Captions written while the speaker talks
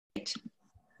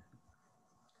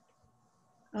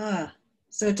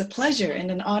So it's a pleasure and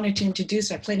an honor to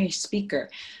introduce our plenary speaker,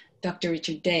 Dr.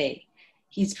 Richard Day.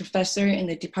 He's professor in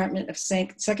the Department of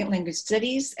Second Language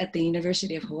Studies at the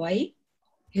University of Hawaii.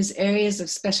 His areas of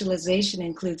specialization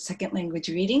include second language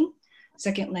reading,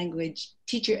 second language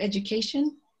teacher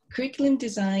education, curriculum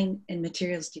design, and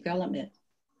materials development.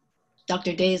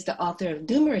 Dr. Day is the author of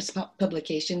numerous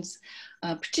publications,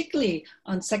 particularly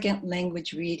on second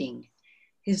language reading.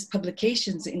 His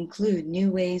publications include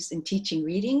New Ways in Teaching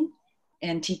Reading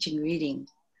and Teaching Reading.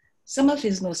 Some of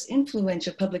his most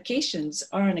influential publications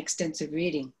are on extensive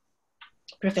reading.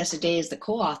 Professor Day is the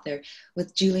co-author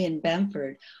with Julian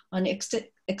Bamford on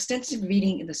extensive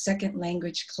reading in the second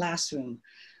language classroom,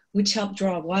 which helped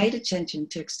draw wide attention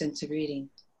to extensive reading.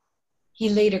 He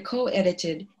later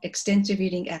co-edited Extensive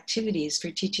Reading Activities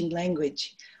for Teaching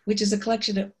Language, which is a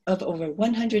collection of over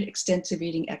 100 extensive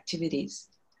reading activities.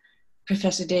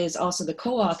 Professor Day is also the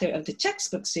co-author of the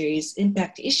textbook series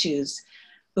Impact Issues,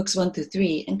 books 1 through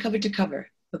 3, and Cover to Cover,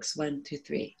 books 1 through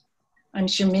 3. I'm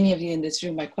sure many of you in this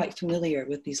room are quite familiar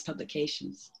with these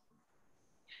publications.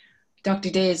 Dr.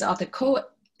 Day is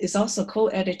also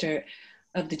co-editor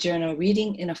of the journal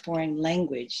Reading in a Foreign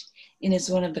Language and is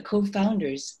one of the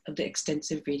co-founders of the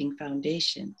Extensive Reading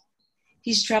Foundation.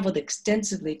 He's traveled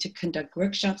extensively to conduct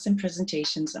workshops and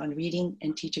presentations on reading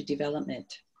and teacher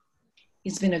development.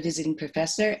 He's been a visiting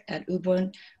professor at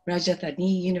Ubon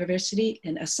Ratchathani University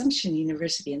and Assumption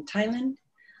University in Thailand,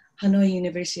 Hanoi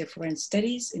University of Foreign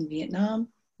Studies in Vietnam,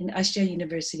 and Ashia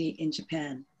University in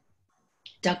Japan.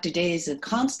 Dr. Day is in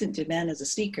constant demand as a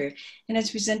speaker and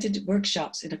has presented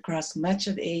workshops across much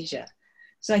of Asia.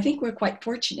 So I think we're quite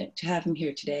fortunate to have him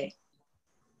here today.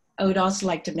 I would also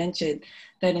like to mention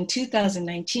that in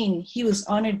 2019, he was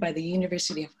honored by the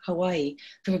University of Hawaii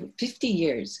for 50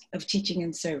 years of teaching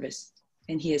and service,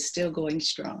 and he is still going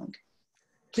strong.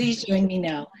 Please join me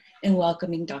now in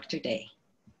welcoming Dr. Day.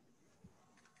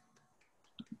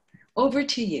 Over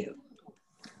to you.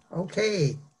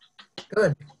 Okay,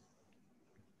 good.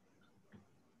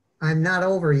 I'm not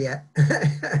over yet.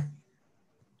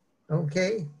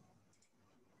 Okay.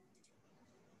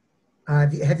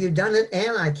 Have you done it,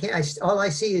 Anne? I can't. All I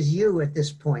see is you at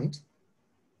this point.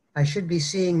 I should be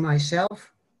seeing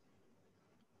myself.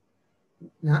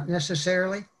 Not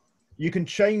necessarily. You can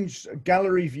change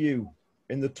gallery view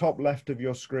in the top left of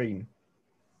your screen.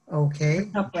 Okay.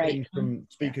 Top right. Change from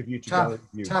speaker view to gallery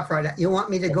view. Top right. You want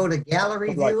me to go to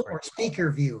gallery view or speaker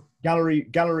view?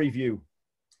 Gallery view.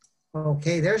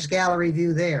 Okay, there's gallery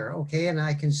view there. Okay, and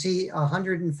I can see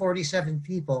 147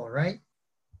 people, right?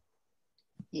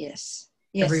 Yes.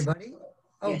 Everybody?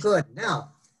 Oh, yes. Good.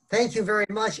 Now, thank you very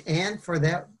much, Anne, for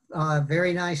that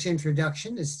very nice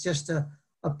introduction. It's just a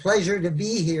pleasure to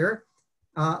be here.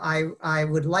 I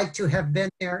would like to have been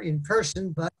there in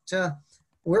person, but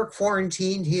we're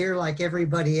quarantined here like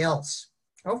everybody else.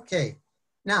 Okay,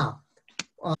 now,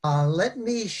 let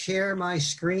me share my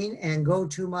screen and go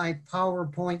to my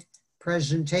PowerPoint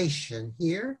presentation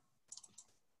here.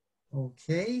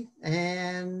 Okay,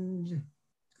 and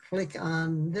click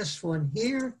on this one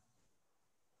here.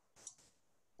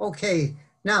 Okay,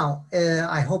 now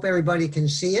I hope everybody can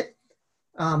see it.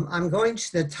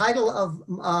 The title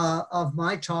of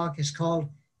my talk is called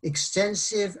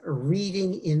Extensive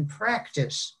Reading in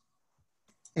Practice.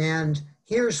 And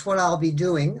here's what I'll be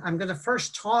doing. I'm going to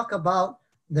first talk about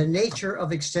the nature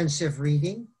of extensive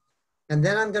reading, and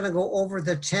then I'm going to go over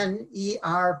the 10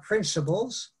 ER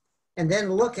principles, and then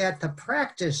look at the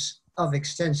practice of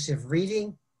extensive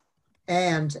reading.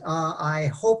 And I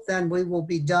hope then we will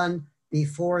be done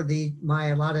before my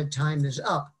allotted time is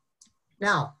up.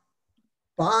 Now,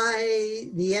 by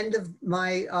the end of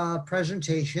my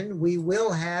presentation, we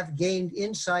will have gained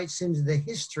insights into the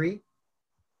history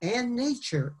and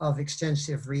nature of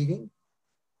extensive reading,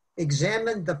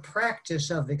 examined the practice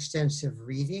of extensive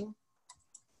reading,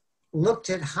 looked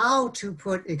at how to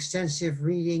put extensive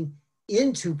reading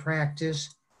into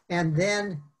practice, and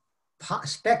then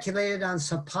speculated on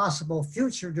some possible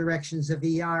future directions of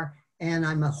ER. And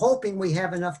I'm hoping we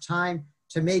have enough time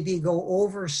to maybe go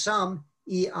over some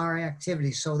ER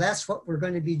activities. So that's what we're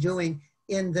going to be doing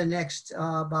in the next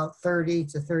about 30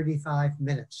 to 35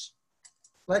 minutes.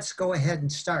 Let's go ahead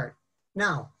and start.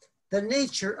 Now, the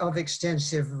nature of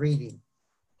extensive reading.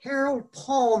 Harold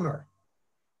Palmer.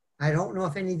 I don't know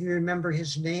if any of you remember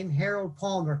his name, Harold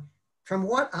Palmer. From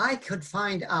what I could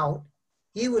find out,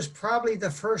 he was probably the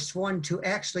first one to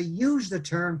actually use the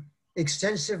term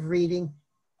extensive reading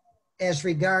as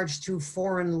regards to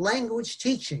foreign language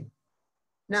teaching.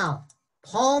 Now,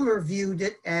 Palmer viewed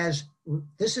it as,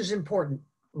 this is important,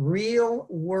 real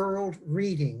world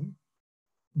reading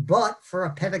but for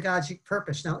a pedagogic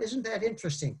purpose. Now, isn't that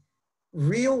interesting?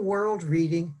 Real world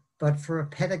reading, but for a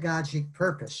pedagogic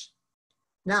purpose.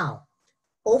 Now,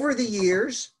 over the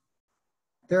years,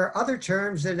 there are other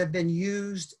terms that have been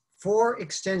used for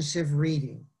extensive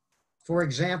reading. For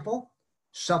example,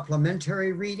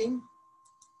 supplementary reading,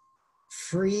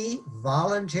 free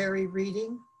voluntary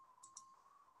reading,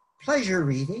 pleasure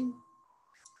reading,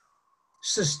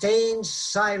 sustained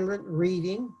silent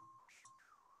reading,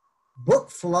 book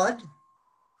flood,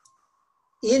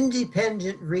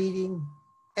 independent reading,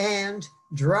 and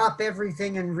drop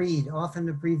everything and read, often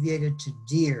abbreviated to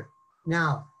DEAR.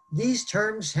 Now, these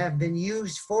terms have been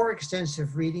used for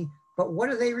extensive reading, but what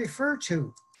do they refer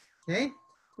to? Okay.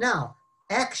 Now,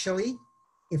 actually,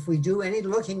 if we do any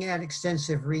looking at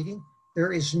extensive reading,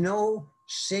 there is no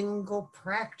single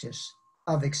practice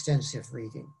of extensive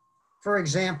reading. For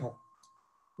example,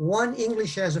 one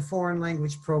English as a foreign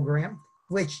language program,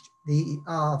 which the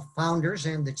founders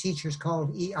and the teachers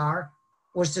called ER,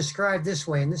 was described this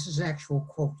way, and this is an actual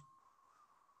quote.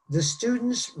 The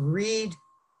students read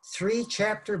 3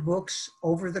 chapter books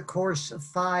over the course of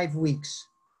 5 weeks.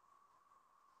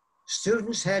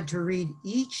 Students had to read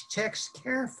each text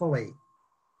carefully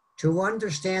to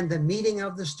understand the meaning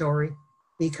of the story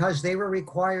because they were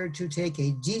required to take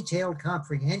a detailed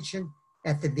comprehension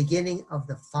at the beginning of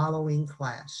the following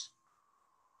class.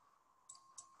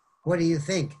 What do you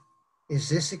think? Is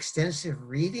this extensive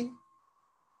reading?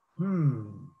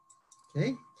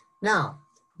 Okay. Now,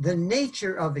 the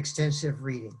nature of extensive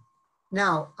reading.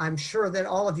 Now, I'm sure that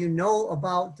all of you know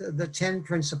about the 10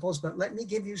 principles, but let me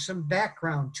give you some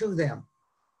background to them.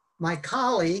 My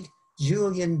colleague,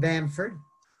 Julian Bamford,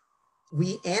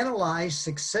 we analyzed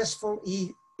successful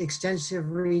extensive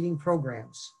reading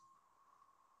programs.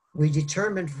 We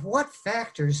determined what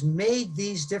factors made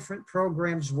these different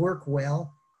programs work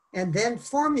well and then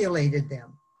formulated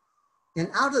them. And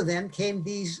out of them came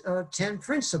these 10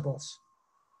 principles.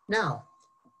 Now,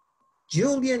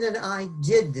 Julian and I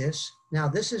did this. Now,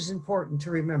 this is important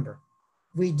to remember.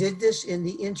 We did this in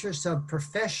the interest of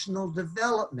professional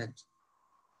development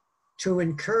to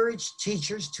encourage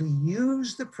teachers to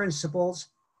use the principles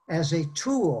as a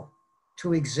tool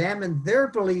to examine their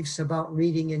beliefs about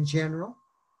reading in general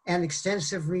and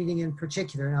extensive reading in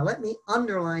particular. Now, let me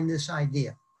underline this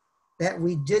idea that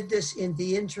we did this in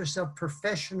the interest of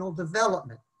professional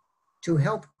development to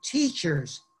help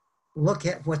teachers look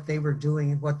at what they were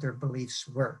doing and what their beliefs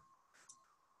were.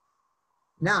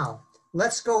 Now,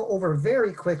 let's go over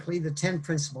very quickly the 10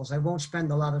 principles. I won't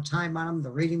spend a lot of time on them. The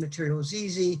reading material is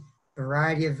easy.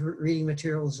 Variety of reading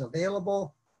materials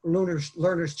available.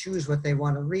 Learners choose what they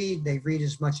want to read. They read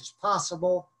as much as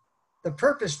possible. The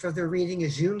purpose for their reading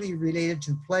is usually related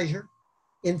to pleasure,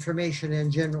 information,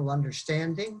 and general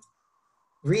understanding.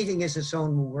 Reading is its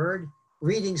own word.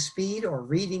 Reading speed or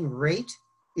reading rate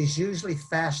is usually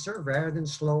faster rather than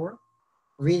slower.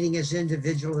 Reading is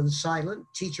individual and silent.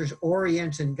 Teachers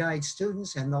orient and guide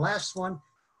students. And the last one,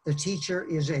 the teacher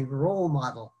is a role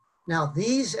model. Now,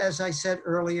 these, as I said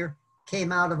earlier,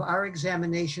 came out of our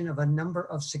examination of a number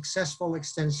of successful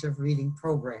extensive reading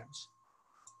programs.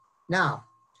 Now,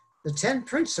 the 10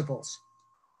 principles,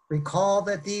 recall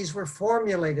that these were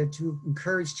formulated to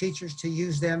encourage teachers to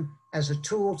use them as a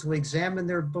tool to examine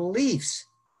their beliefs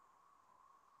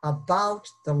about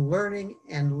the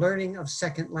learning of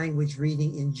second language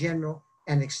reading in general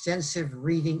and extensive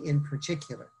reading in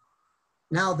particular.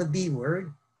 Now the B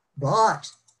word, but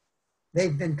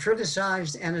they've been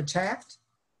criticized and attacked.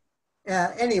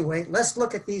 Anyway, let's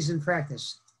look at these in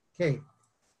practice. Okay,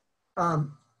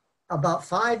 about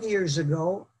 5 years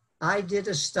ago, I did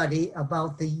a study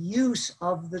about the use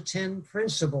of the 10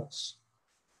 principles.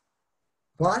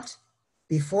 But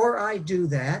before I do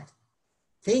that,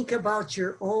 think about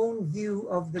your own view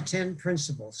of the 10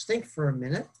 principles. Think for a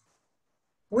minute.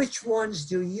 Which ones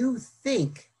do you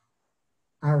think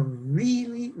are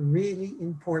really, really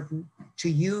important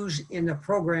to use in a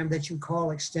program that you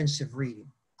call extensive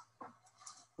reading?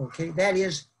 Okay, that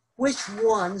is, which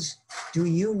ones do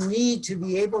you need to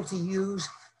be able to use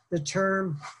the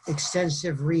term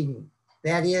extensive reading?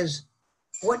 That is,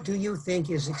 what do you think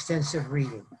is extensive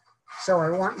reading? So I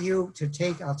want you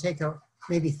to I'll take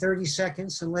maybe 30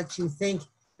 seconds and let you think,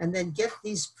 and then get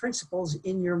these principles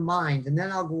in your mind. And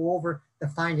then I'll go over the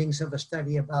findings of a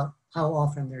study about how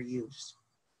often they're used.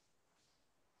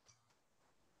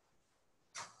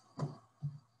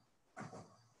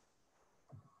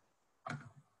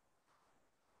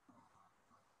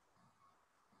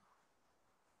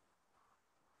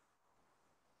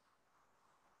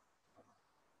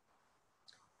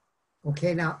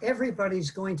 Okay, now everybody's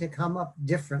going to come up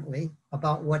differently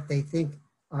about what they think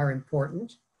are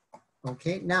important.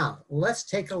 Okay, now let's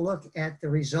take a look at the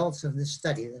results of this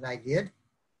study that I did.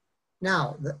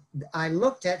 Now, I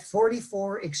looked at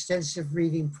 44 extensive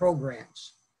reading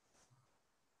programs.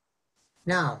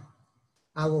 Now,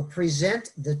 I will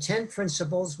present the 10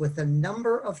 principles with the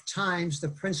number of times the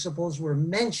principles were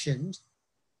mentioned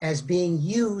as being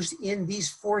used in these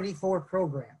 44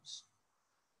 programs.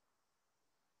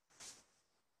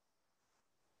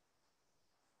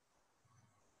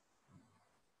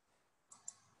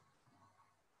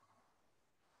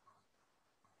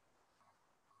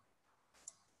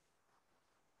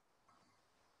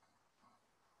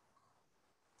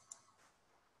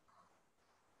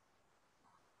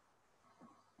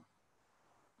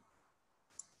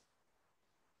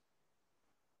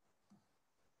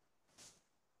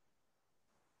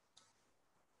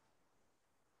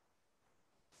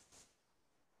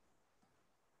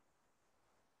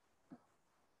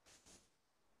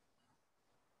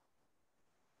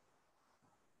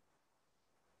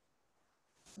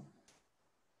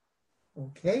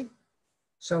 Okay,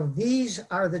 so these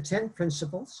are the 10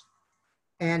 principles.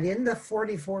 And in the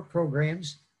 44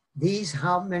 programs, these,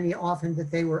 how many often that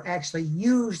they were actually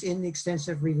used in the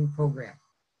extensive reading program.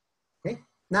 Okay,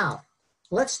 now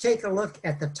let's take a look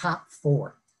at the top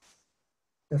 4.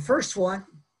 The first one,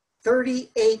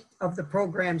 38 of the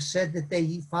programs said that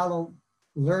they follow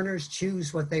learners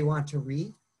choose what they want to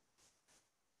read.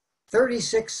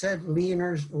 36 said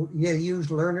learners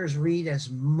use learners read as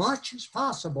much as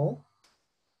possible.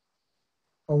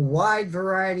 A wide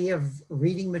variety of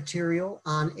reading material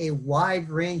on a wide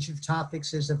range of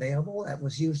topics is available. That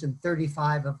was used in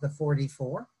 35 of the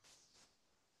 44.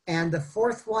 And the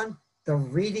fourth one, the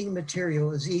reading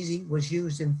material is easy, was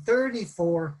used in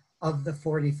 34 of the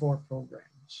 44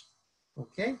 programs.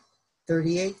 Okay,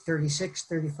 38, 36,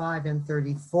 35, and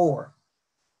 34.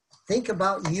 Think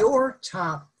about your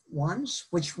top ones.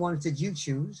 Which ones did you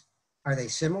choose? Are they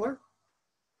similar?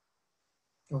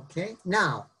 Okay,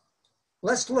 now,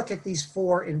 let's look at these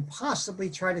 4 and possibly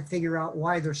try to figure out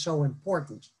why they're so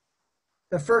important.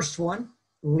 The first one,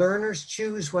 learners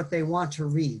choose what they want to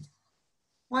read.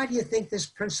 Why do you think this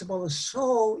principle is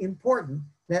so important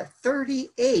that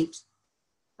 38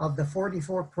 of the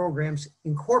 44 programs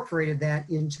incorporated that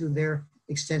into their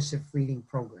extensive reading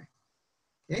program?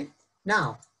 Okay,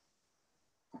 now,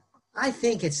 I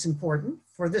think it's important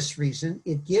for this reason.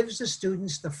 It gives the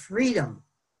students the freedom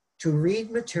to read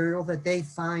material that they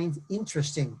find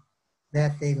interesting,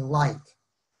 that they like.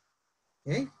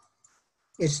 Okay?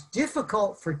 It's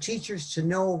difficult for teachers to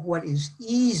know what is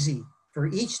easy for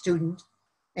each student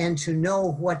and to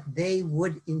know what they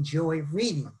would enjoy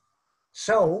reading.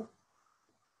 So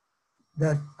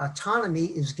the autonomy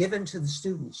is given to the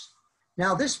students.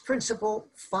 Now, this principle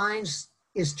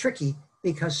is tricky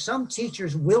because some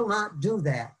teachers will not do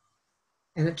that.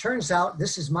 And it turns out,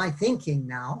 this is my thinking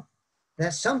now,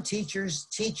 that some teachers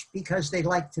teach because they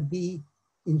like to be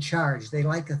in charge. They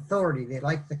like authority, they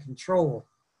like the control,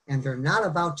 and they're not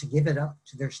about to give it up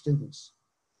to their students.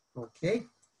 Okay,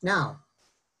 now,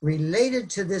 related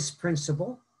to this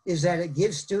principle is that it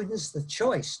gives students the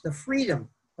choice, the freedom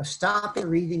of stopping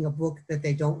reading a book that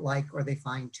they don't like or they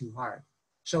find too hard.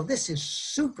 So this is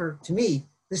super, to me,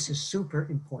 this is super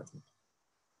important.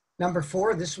 Number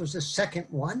 4, this was the second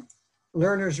one.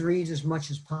 Learners read as much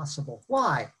as possible.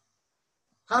 Why?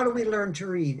 How do we learn to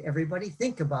read? Everybody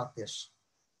think about this.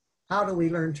 How do we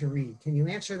learn to read? Can you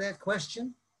answer that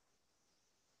question?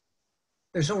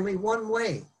 There's only one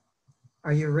way.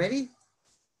 Are you ready?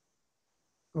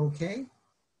 Okay.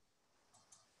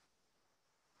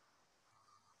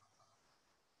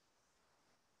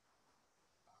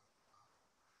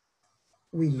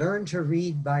 We learn to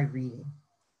read by reading.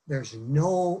 There's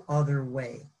no other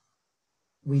way.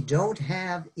 We don't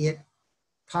have it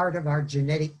part of our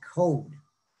genetic code.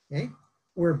 Okay?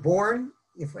 We're born,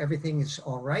 if everything is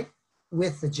all right,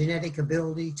 with the genetic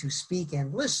ability to speak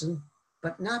and listen,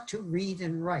 but not to read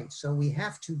and write. So we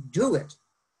have to do it.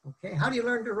 Okay? How do you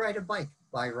learn to ride a bike?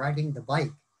 By riding the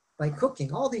bike, by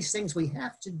cooking. All these things we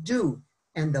have to do.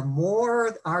 And the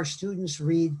more our students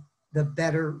read, the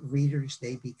better readers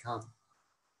they become.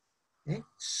 Okay?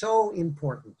 So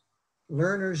important.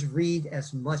 Learners read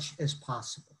as much as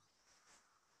possible.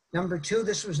 Number 2,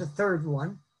 this was the third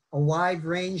one. A wide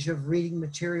range of reading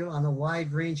material on a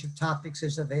wide range of topics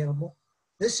is available.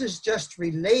 This is just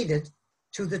related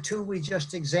to the 2 we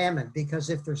just examined, because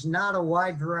if there's not a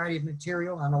wide variety of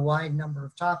material on a wide number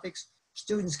of topics,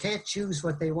 students can't choose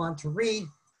what they want to read,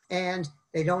 and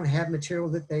they don't have material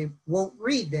that they won't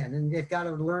read then, and they've got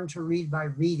to learn to read by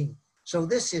reading. So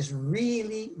this is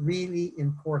really, really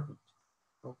important,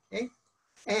 okay?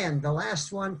 And the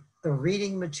last one, the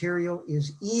reading material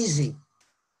is easy.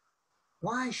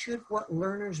 Why should what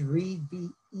learners read be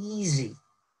easy?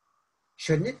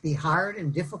 Shouldn't it be hard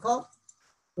and difficult?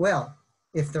 Well,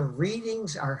 if the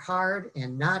readings are hard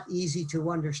and not easy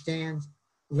to understand,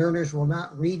 learners will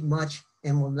not read much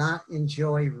and will not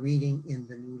enjoy reading in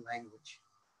the new language.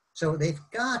 So they've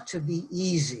got to be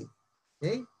easy.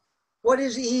 Okay? What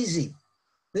is easy?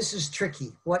 This is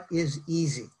tricky. What is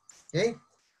easy? Okay?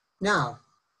 Now,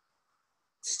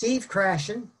 Steve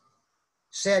Krashen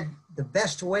said the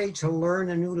best way to learn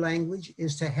a new language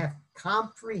is to have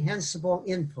comprehensible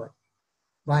input.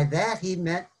 By that, he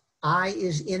meant I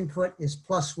is input is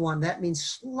 +1. That means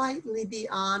slightly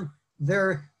beyond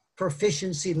their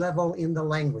proficiency level in the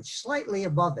language, slightly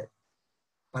above it.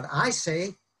 But I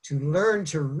say to learn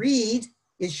to read,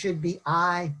 it should be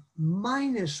I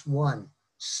 -1,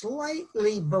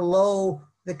 slightly below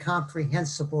the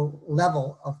comprehensible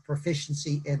level of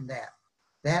proficiency in that.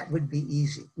 That would be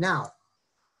easy. Now,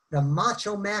 the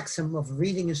macho maxim of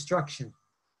reading instruction,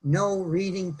 no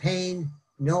reading pain,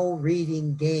 no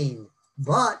reading gain.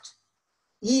 But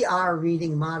ER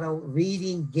reading motto,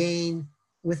 reading gain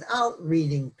without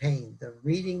reading pain. The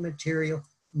reading material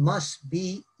must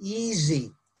be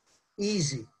easy,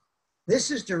 easy.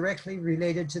 This is directly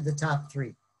related to the top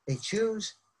three. They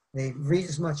choose, they read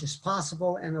as much as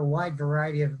possible, and a wide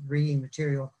variety of reading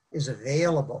material is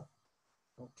available.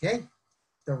 Okay?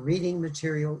 The reading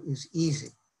material is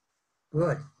easy.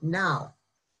 Good. Now,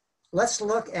 let's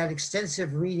look at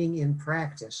extensive reading in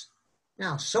practice.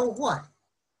 Now, so what?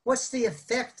 What's the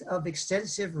effect of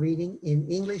extensive reading in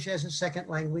English as a second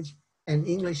language and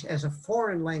English as a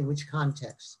foreign language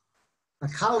context? A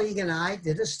colleague and I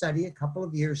did a study a couple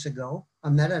of years ago,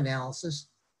 a meta-analysis.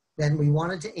 Then we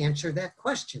wanted to answer that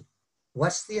question.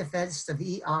 What's the effects of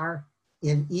ER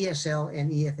in ESL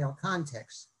and EFL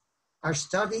contexts? Our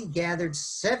study gathered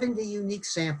 70 unique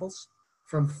samples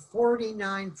from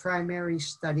 49 primary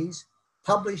studies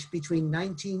published between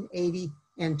 1980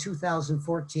 and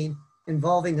 2014,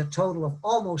 involving a total of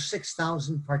almost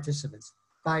 6,000 participants,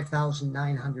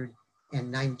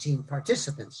 5,919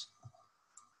 participants.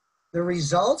 The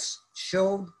results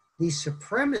showed the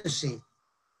supremacy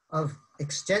of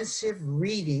extensive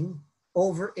reading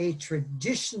over a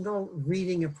traditional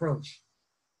reading approach.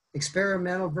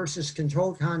 Experimental versus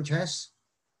controlled contrast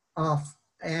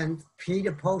and pre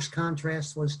to post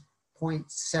contrast was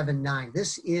 0.79.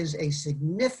 This is a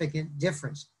significant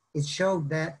difference. It showed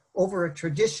that over a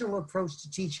traditional approach to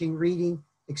teaching reading,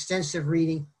 extensive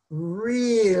reading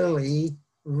really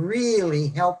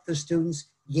helped the students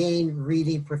gain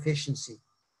reading proficiency.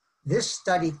 This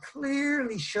study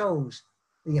clearly shows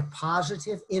the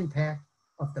positive impact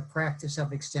of the practice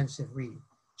of extensive reading.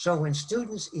 So when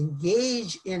students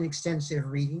engage in extensive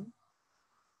reading,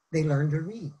 they learn to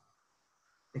read.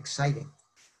 Exciting.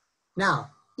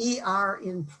 Now, ER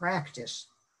in practice.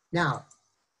 Now,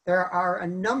 there are a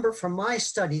number, from my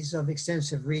studies of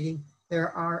extensive reading,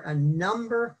 there are a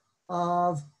number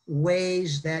of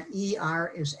ways that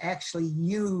ER is actually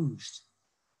used.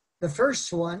 The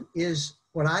first one is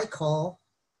what I call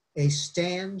a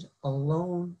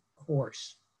stand-alone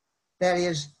course. That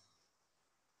is,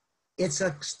 it's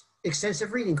an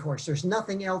extensive reading course. There's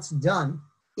nothing else done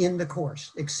in the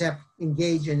course except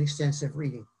engage in extensive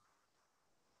reading.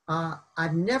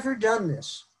 I've never done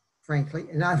this, frankly,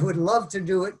 and I would love to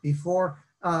do it before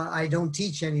I don't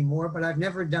teach anymore, but I've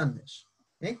never done this,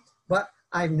 okay? But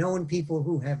I've known people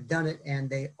who have done it and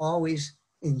they always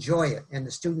enjoy it, and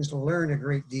the students learn a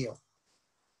great deal.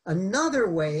 Another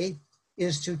way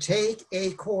is to take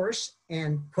a course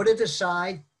and put it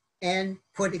aside and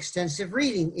put extensive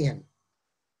reading in.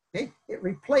 Okay? It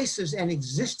replaces an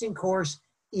existing course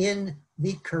in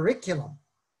the curriculum.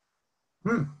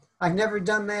 I've never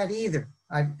done that either.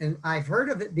 I've heard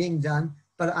of it being done,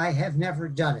 but I have never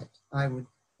done it. It's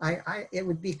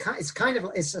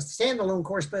a standalone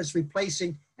course, but it's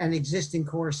replacing an existing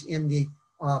course in the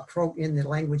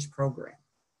language program.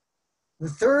 The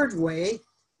third way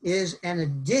is an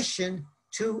addition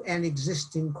to an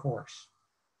existing course.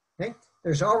 Okay?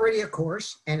 There's already a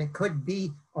course, and it could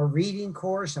be a reading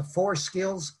course, a 4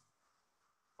 skills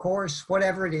course,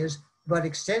 whatever it is, but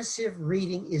extensive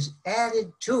reading is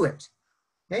added to it.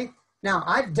 Okay? Now,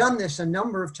 I've done this a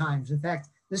number of times. In fact,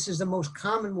 this is the most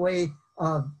common way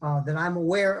that I'm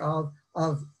aware of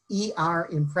ER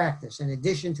in practice, in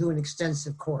addition to an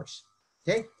extensive course.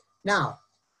 Okay? Now,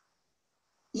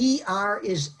 ER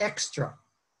is extra.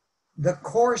 The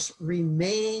course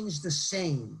remains the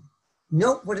same.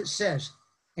 Note what it says,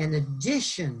 an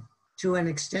addition to an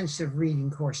extensive reading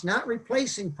course, not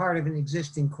replacing part of an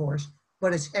existing course,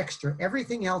 but it's extra.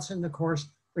 Everything else in the course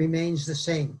remains the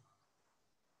same.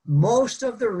 Most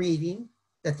of the reading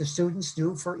that the students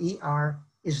do for ER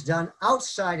is done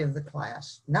outside of the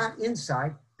class, not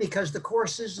inside, because the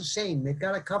course is the same. They've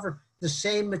got to cover the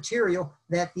same material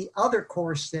that the other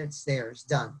course that's there is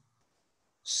done.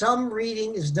 Some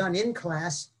reading is done in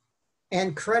class,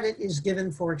 and credit is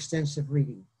given for extensive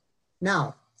reading.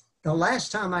 Now, the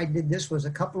last time I did this was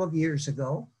a couple of years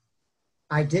ago.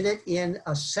 I did it in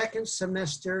a second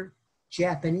semester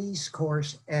Japanese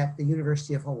course at the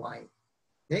University of Hawaii.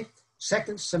 Okay?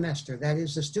 Second semester, that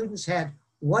is, the students had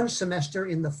one semester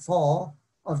in the fall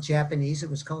of Japanese. It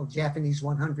was called Japanese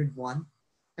 101.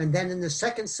 And then in the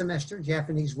second semester,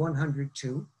 Japanese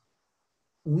 102,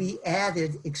 we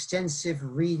added extensive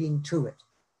reading to it.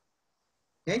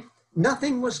 Okay?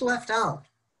 Nothing was left out.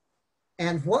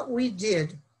 And what we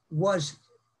did was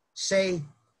say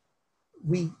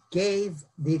we gave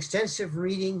the extensive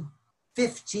reading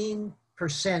 15%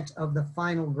 of the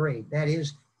final grade. That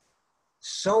is,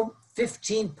 so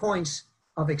 15 points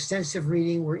of extensive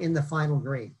reading were in the final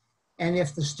grade. And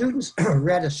if the students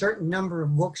read a certain number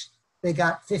of books, they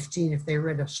got 15. If they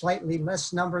read a slightly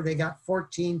less number, they got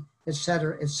 14, et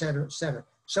cetera, et cetera, et cetera.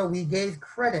 So we gave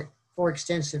credit for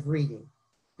extensive reading.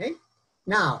 Okay?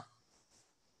 Now,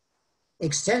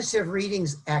 extensive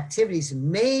readings activities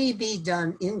may be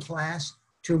done in class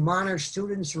to monitor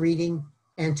students' reading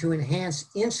and to enhance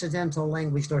incidental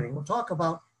language learning. We'll talk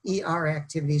about ER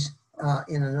activities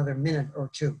in another minute or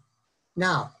two.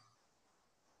 Now,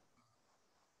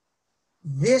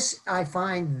 this I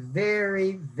find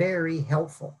very, very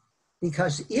helpful,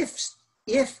 because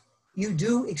if you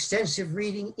do extensive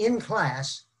reading in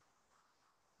class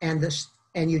and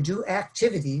you do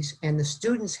activities and the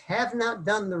students have not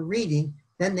done the reading,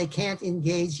 then they can't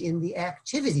engage in the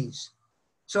activities.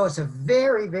 So it's a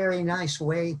very, very nice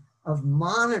way of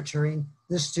monitoring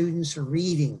the students'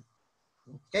 reading.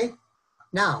 Okay?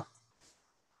 Now,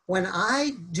 when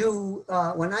I've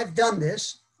done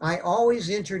this, I always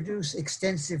introduce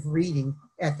extensive reading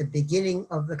at the beginning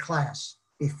of the class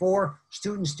before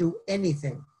students do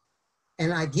anything.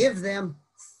 And I give them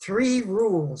 3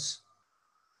 rules.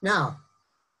 Now,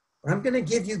 I'm going to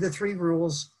give you the 3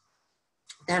 rules,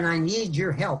 and I need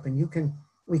your help. And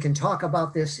we can talk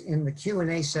about this in the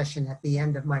Q&A session at the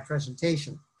end of my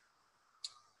presentation.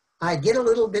 I get a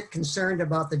little bit concerned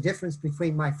about the difference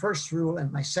between my first rule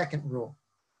and my second rule.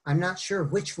 I'm not sure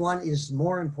which one is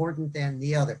more important than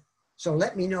the other. So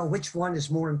let me know which one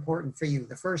is more important for you,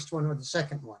 the first one or the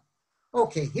second one.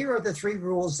 Okay, here are the 3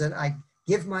 rules that I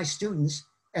give my students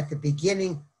at the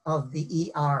beginning of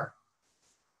the ER.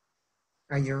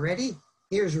 Are you ready?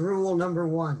 Here's rule number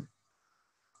 1.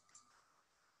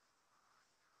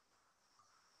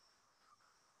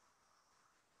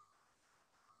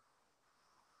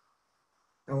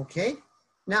 Okay,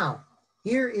 now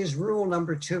here is rule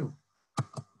number 2.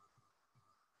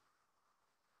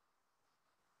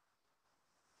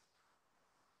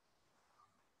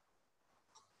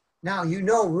 Now, you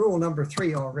know rule number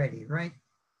 3 already, right?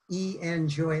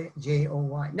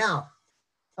 E-N-J-O-Y. Now,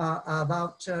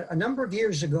 about a number of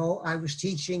years ago, I was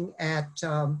teaching in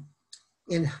Ho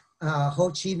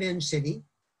Chi Minh City,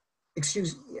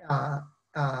 Hanoi.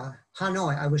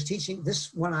 I was teaching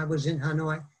this when I was in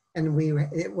Hanoi, and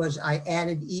I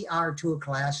added ER to a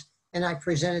class, and I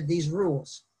presented these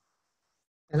rules.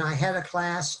 And I had a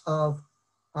class of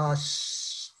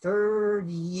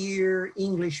 3rd-year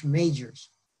English majors.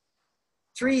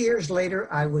 3 years later,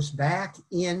 I was back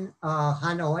in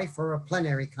Hanoi for a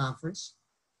plenary conference.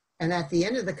 And at the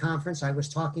end of the conference, I was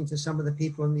talking to some of the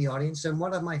people in the audience, and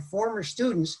one of my former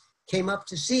students came up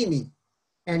to see me.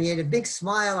 And he had a big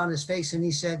smile on his face, and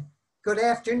he said, "Good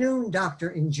afternoon,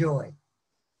 Dr. Enjoy."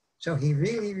 So he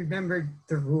really remembered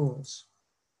the rules.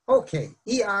 Okay,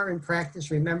 ER in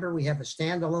practice. Remember, we have a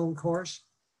standalone course,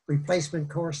 replacement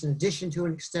course, in addition to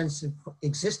an extensive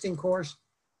existing course,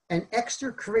 an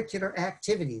extracurricular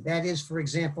activity. That is, for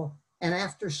example, an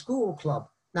after-school club.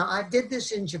 Now, I did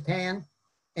this in Japan,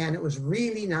 and it was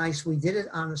really nice. We did it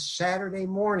on a Saturday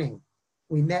morning.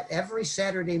 We met every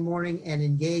Saturday morning and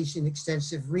engaged in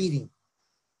extensive reading.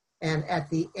 And at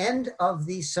the end of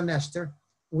the semester,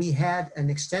 we had an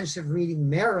extensive reading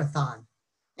marathon.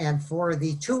 And for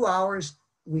the 2 hours,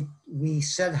 we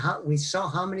saw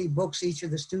how many books each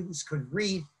of the students could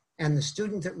read, and the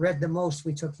student that read the most,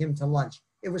 we took him to lunch.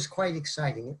 It was quite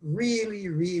exciting. It really,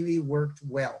 really worked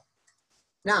well.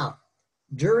 Now,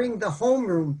 during the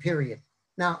homeroom period,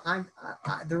 now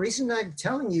the reason I'm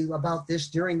telling you about this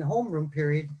during the homeroom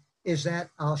period is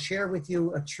that I'll share with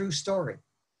you a true story.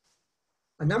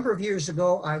 A number of years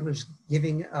ago, I was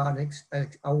giving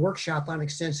a workshop on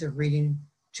extensive reading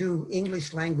to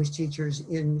English language teachers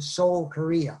in Seoul,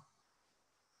 Korea.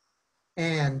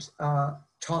 and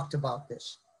talked about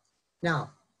this.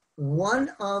 Now,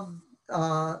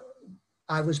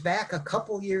 I was back a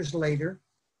couple years later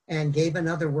and gave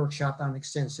another workshop on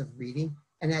extensive reading.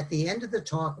 And at the end of the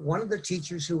talk, one of the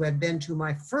teachers who had been to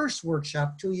my first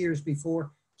workshop 2 years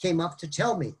before came up to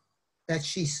tell me that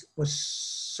she was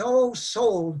so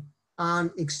sold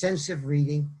on extensive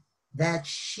reading that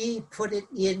she put it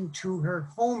into her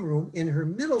homeroom in her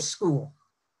middle school.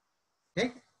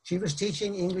 Okay? She was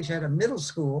teaching English at a middle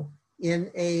school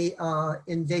in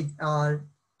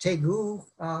Daegu,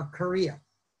 Korea.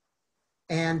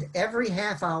 And every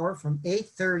half hour from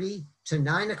 8:30 to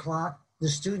 9 o'clock, the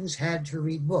students had to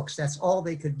read books. That's all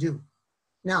they could do.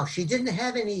 Now, she didn't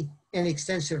have any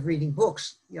extensive reading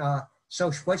books.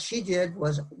 So what she did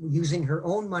was, using her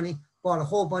own money, bought a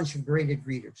whole bunch of graded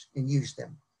readers and used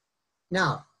them.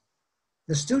 Now,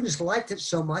 the students liked it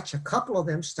so much, a couple of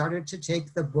them started to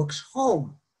take the books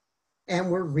home and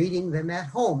were reading them at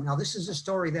home. Now, this is a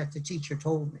story that the teacher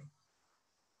told me.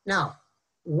 Now,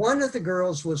 one of the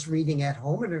girls was reading at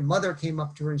home and her mother came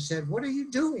up to her and said, "What are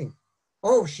you doing?"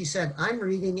 "Oh," she said, "I'm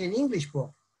reading an English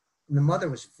book." And the mother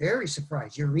was very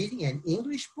surprised. "You're reading an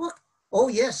English book?" "Oh,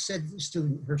 yes," said the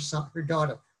student, her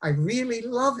daughter. "I really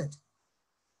love it."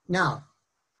 Now,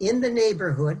 in the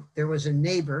neighborhood, there was a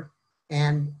neighbor,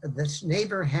 and this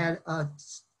neighbor had a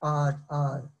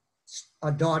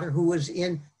daughter who was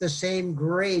in the same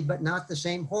grade, but not the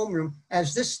same homeroom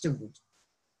as this student.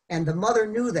 And the mother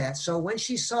knew that. So when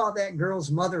she saw that girl's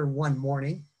mother one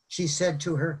morning, she said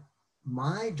to her,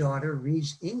 "My daughter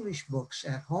reads English books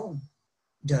at home.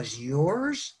 Does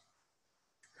yours?"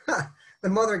 The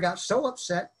mother got so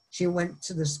upset, she went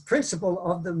to the principal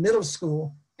of the middle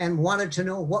school and wanted to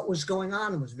know what was going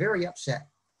on and was very upset.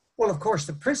 Well, of course,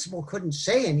 the principal couldn't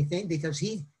say anything because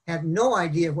he had no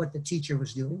idea what the teacher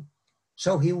was doing.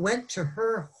 So he went to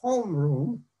her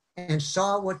homeroom and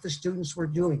saw what the students were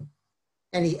doing.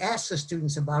 And he asked the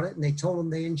students about it and they told him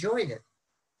they enjoyed it.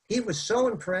 He was so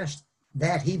impressed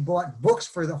that he bought books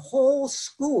for the whole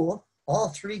school, all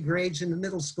 3 grades in the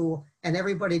middle school, and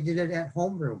everybody did it at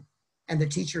homeroom. And the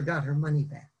teacher got her money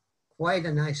back. Quite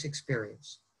a nice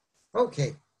experience.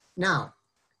 Okay, now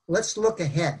let's look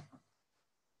ahead.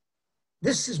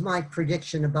 This is my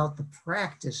prediction about the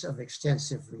practice of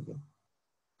extensive reading.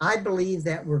 I believe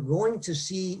that we're going to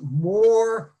see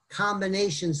more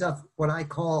combinations of what I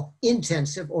call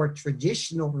intensive or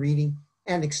traditional reading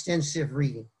and extensive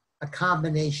reading, a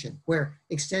combination where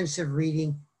extensive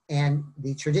reading and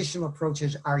the traditional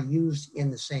approaches are used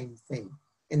in the same thing,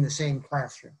 in the same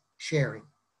classroom, sharing.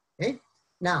 Okay?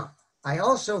 Now, I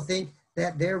also think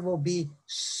that there will be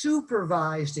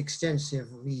supervised extensive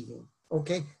reading.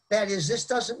 Okay? That is, this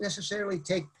doesn't necessarily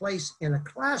take place in a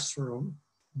classroom,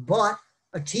 but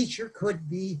a teacher could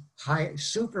be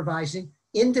supervising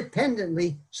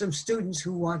independently some students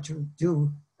who want to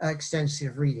do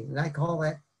extensive reading. And I call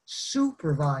that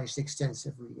supervised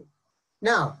extensive reading.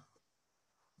 Now,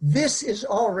 this is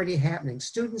already happening.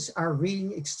 Students are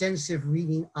reading extensive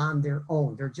reading on their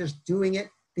own. They're just doing it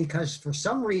because for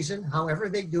some reason, however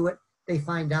they do it, they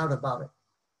find out about it.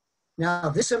 Now,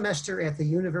 this semester at the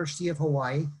University of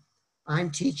Hawaii,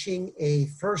 I'm teaching a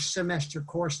first semester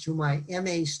course to my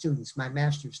MA students, my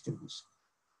master's students.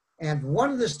 And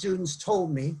one of the students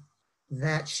told me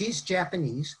that she's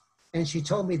Japanese, and she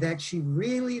told me that she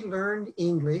really learned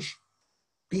English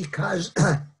because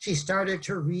she started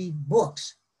to read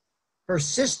books. Her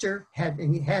sister had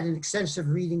an extensive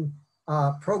reading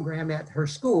program at her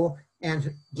school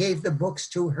and gave the books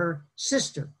to her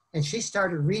sister. And she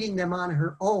started reading them on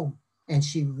her own, and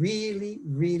she really,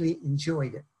 really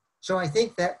enjoyed it. So I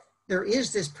think that there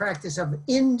is this practice of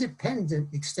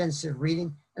independent extensive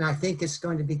reading, and I think it's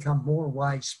going to become more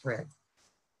widespread.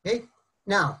 Okay?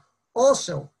 Now,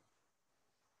 also,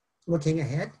 looking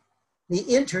ahead, the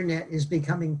internet is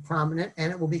becoming prominent,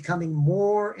 and it will be becoming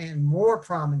more and more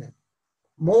prominent.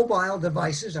 Mobile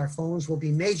devices, our phones, will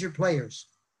be major players.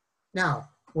 Now,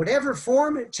 whatever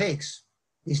form it takes,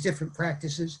 these different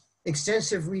practices,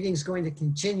 extensive reading is going to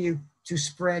continue to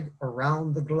spread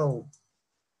around the globe.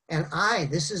 And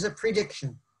this is a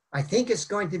prediction, I think it's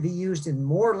going to be used in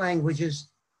more languages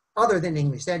other than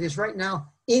English. That is, right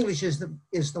now, English is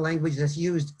the language that's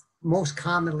used most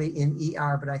commonly in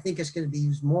ER, but I think it's going to be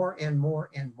used more and more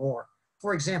and more.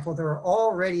 For example, there are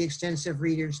already extensive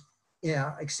readers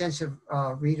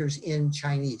in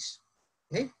Chinese.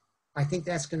 Okay? I think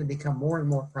that's going to become more and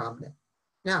more prominent.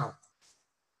 Now,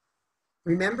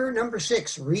 remember number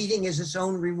 6, reading is its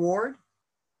own reward.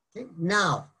 Okay?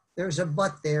 Now, there's a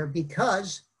but there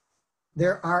because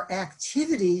there are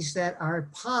activities that are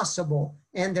possible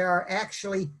and there are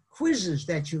actually quizzes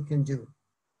that you can do.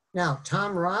 Now,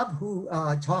 Tom Robb, who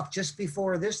talked just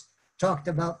before this, talked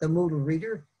about the Moodle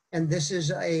Reader, and this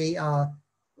is a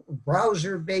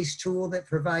browser-based tool that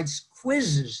provides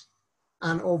quizzes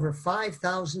on over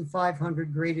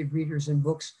 5,500 graded readers and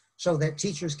books so that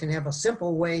teachers can have a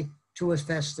simple way to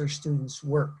assess their students'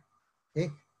 work. Okay?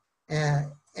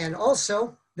 And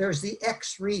also, there's the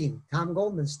X Reading, Tom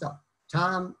Goldman stuff.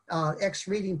 X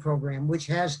Reading program, which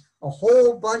has a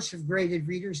whole bunch of graded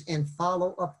readers and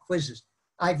follow-up quizzes.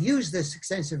 I've used this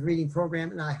extensive reading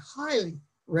program and I highly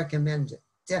recommend it,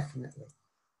 definitely.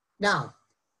 Now,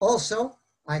 also,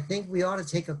 I think we ought to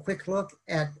take a quick look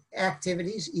at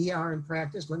activities, ER in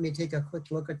practice. Let me take a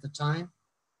quick look at the time.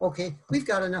 Okay, we've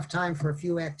got enough time for a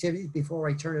few activities before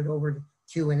I turn it over to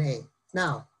Q&A.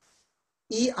 Now,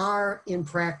 ER in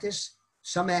practice,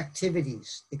 some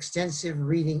activities, extensive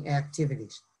reading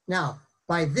activities. Now,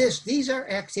 by this, these are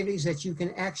activities that you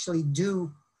can actually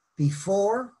do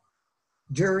before,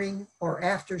 during, or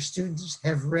after students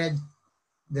have read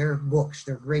their books,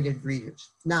 their graded readers.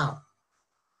 Now,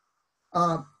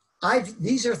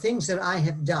 these are things that I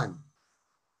have done.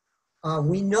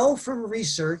 We know from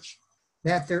research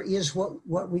that there is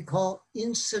what we call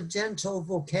incidental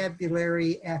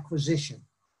vocabulary acquisition.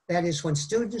 That is, when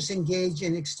students engage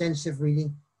in extensive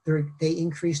reading, they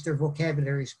increase their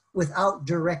vocabularies without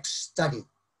direct study.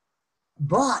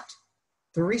 But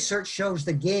the research shows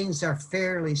the gains are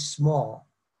fairly small.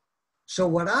 So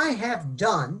what I have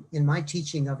done in my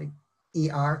teaching of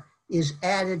ER is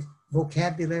added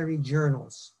vocabulary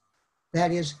journals.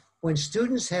 That is, when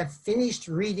students have finished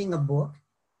reading a book,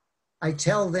 I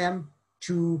tell them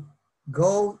to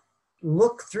go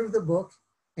look through the book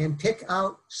and pick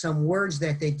out some words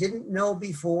that they didn't know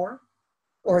before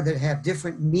or that have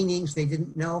different meanings they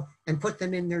didn't know and put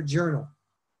them in their journal.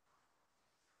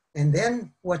 And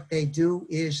then what they do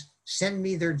is send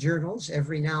me their journals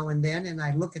every now and then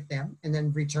I look at them and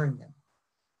then return them.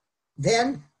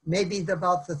 Then maybe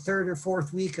about the third or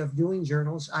fourth week of doing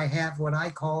journals, I have what I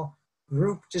call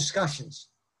group discussions.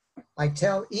 I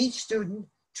tell each student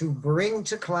to bring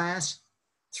to class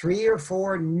 3 or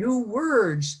 4 new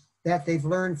words that they've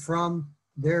learned from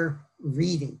their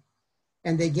reading.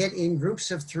 And they get in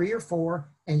groups of 3 or 4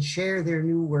 and share their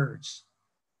new words.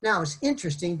 Now, it's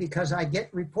interesting because I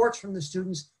get reports from the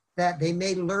students that they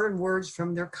may learn words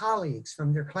from their colleagues,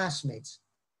 from their classmates.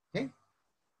 Okay?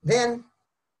 Then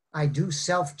I do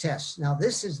self-tests. Now,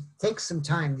 this takes some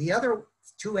time. The other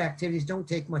 2 activities don't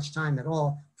take much time at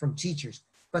all from teachers,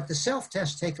 but the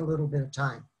self-tests take a little bit of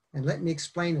time. And let me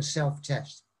explain a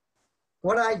self-test.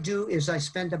 What I do is I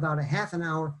spend about a half an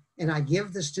hour and I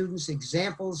give the students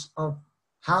examples of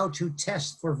how to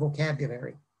test for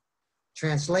vocabulary.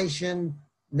 Translation,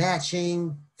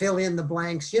 matching, fill in the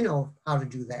blanks, you know how to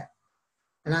do that.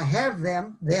 And I have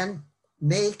them then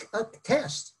make a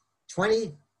test,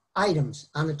 20 items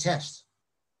on a test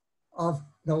of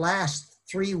the last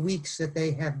 3 weeks that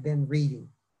they have been reading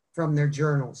from their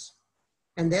journals.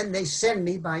 And then they send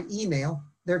me by email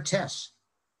their tests.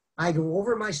 I go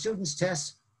over my students'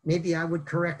 tests. Maybe I would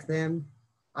correct them.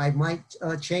 I might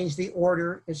change the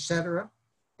order, etc.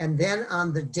 And then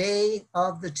on the day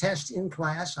of the test in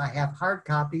class, I have hard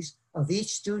copies of each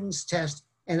student's test,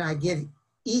 and I give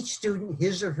each student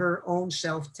his or her own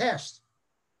self-test.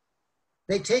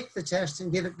 They take the test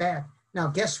and give it back. Now,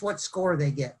 guess what score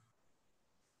they get?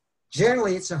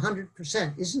 Generally, it's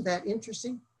 100%. Isn't that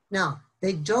interesting? Now,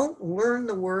 they don't learn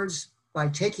the words by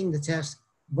taking the test,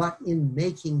 but in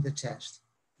making the test.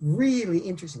 Really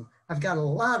interesting. I've got a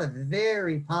lot of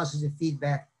very positive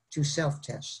feedback to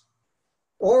self-tests.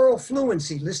 Oral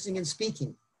fluency, listening and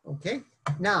speaking, okay?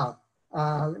 Now,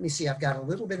 let me see, I've got a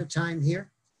little bit of time here.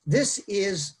 This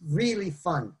is really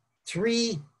fun.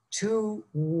 3, 2,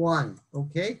 1,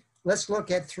 okay? Let's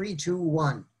look at 3, 2,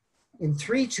 1. In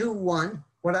 3, 2, 1,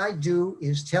 what I do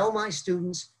is tell my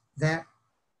students that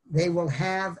they will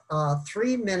have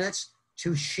 3 minutes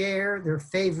to share their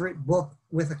favorite book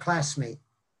with a classmate.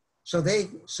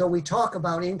 So we talk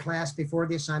about in class before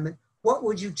the assignment, what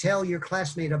would you tell your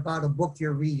classmate about a book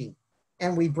you're reading?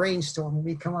 And we brainstorm,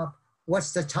 we come up,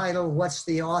 what's the title, what's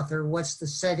the author, what's the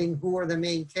setting, who are the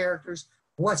main characters,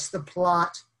 what's the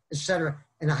plot, etc.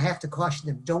 And I have to caution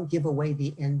them, don't give away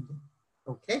the ending,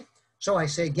 okay? So I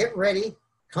say, get ready,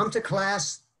 come to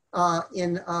class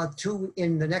in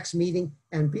the next meeting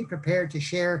and be prepared to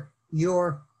share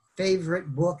your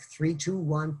favorite book, 3, 2,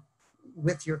 1,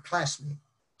 with your classmate.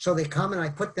 So they come and I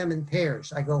put them in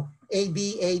pairs. I go A,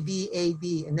 B, A, B, A,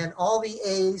 B, and then all the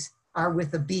A's are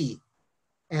with a B.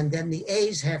 And then the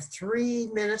A's have 3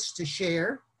 minutes to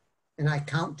share, and I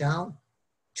count down,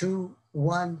 2,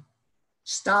 1,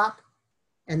 stop,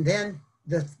 and then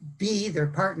the B, their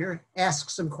partner,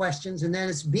 asks some questions, and then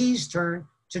it's B's turn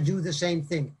to do the same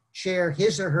thing, share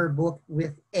his or her book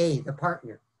with A, the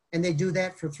partner. And they do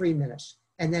that for 3 minutes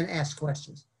and then ask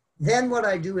questions. Then what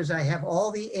I do is I have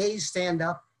all the A's stand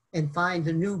up and find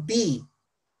a new B.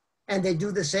 And they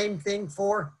do the same thing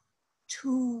for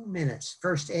 2 minutes.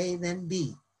 First A, then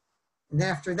B. And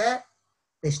after that,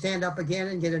 they stand up again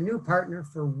and get a new partner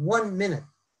for 1 minute.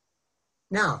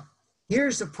 Now,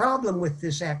 here's the problem with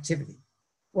this activity.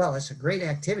 Well, it's a great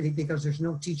activity because there's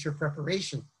no teacher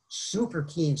preparation. Super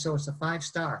keen, so it's a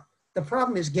 5-star. The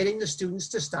problem is getting the students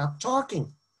to stop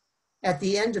talking. At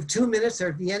the end of 2 minutes or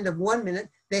at the end of 1 minute,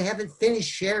 they haven't finished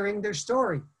sharing their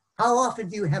story. How often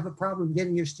do you have a problem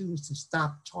getting your students to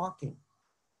stop talking?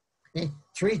 Okay,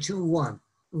 3, 2, 1.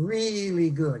 Really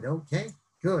good, okay,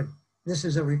 good. This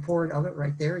is a report of it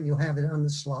right there, and you'll have it on the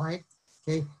slide,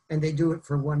 okay? And they do it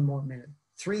for 1 more minute.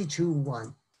 3, 2,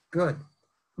 1, good.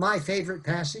 My favorite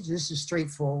passage, this is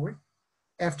straightforward.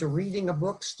 After reading a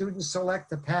book, students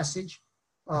select a passage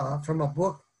from a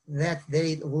book that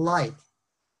they like.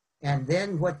 And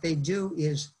then what they do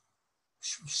is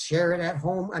share it at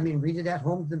home, read it at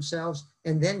home themselves,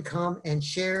 and then come and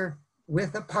share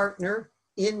with a partner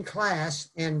in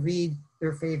class and read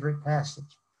their favorite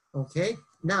passage, okay?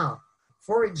 Now,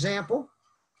 for example,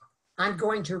 I'm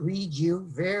going to read you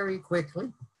very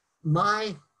quickly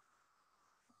my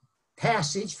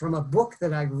passage from a book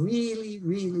that I really,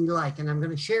 really like, and I'm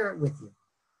going to share it with you.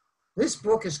 This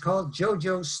book is called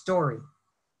JoJo's Story,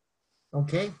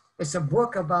 okay? It's a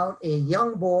book about a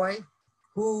young boy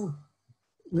who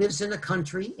lives in a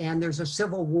country and there's a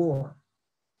civil war.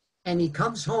 And he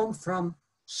comes home from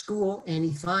school and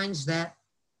he finds that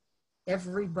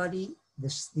everybody,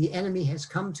 the enemy has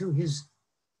come to his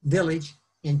village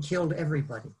and killed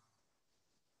everybody.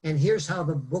 And here's how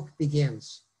the book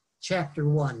begins. Chapter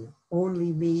 1,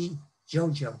 Only Me,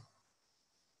 JoJo.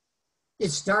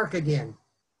 It's dark again,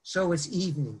 so it's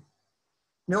evening.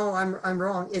 No, I'm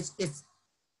wrong. It's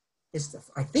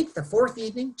I think the 4th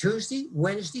evening, Tuesday,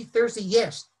 Wednesday, Thursday.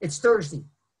 Yes, it's Thursday.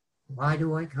 Why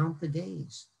do I count the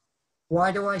days?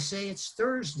 Why do I say it's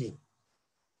Thursday?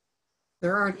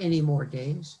 There aren't any more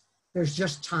days. There's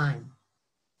just time.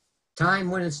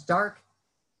 Time when it's dark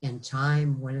and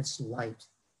time when it's light.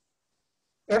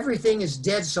 Everything is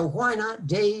dead, so why not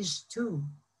days too?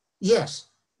 Yes,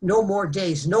 no more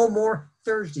days, no more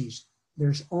Thursdays.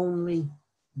 There's only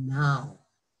now.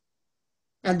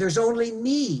 And there's only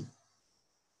me.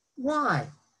 Why?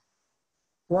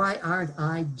 Why aren't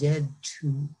I dead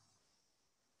too?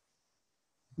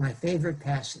 My favorite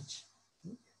passage.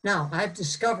 Now, I've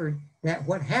discovered that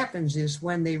what happens is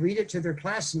when they read it to their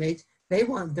classmates,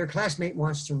 their classmate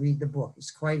wants to read the book.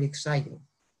 It's quite exciting,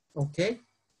 okay?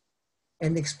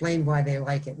 And explain why they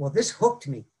like it. Well, this hooked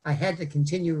me. I had to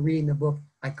continue reading the book.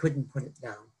 I couldn't put it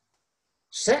down.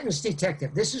 Sentence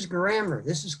detective. This is grammar.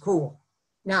 This is cool.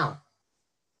 Now,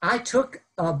 I took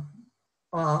a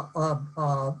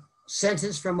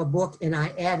sentence from a book and I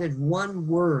added 1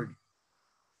 word.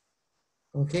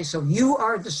 Okay, so you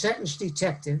are the sentence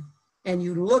detective and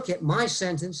you look at my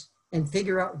sentence and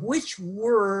figure out which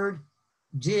word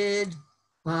did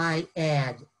I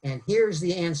add. And here's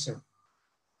the answer.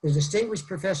 The distinguished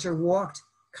professor walked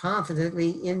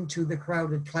confidently into the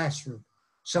crowded classroom.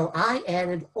 So I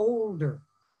added older,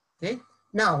 okay?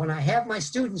 Now, when I have my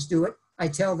students do it, I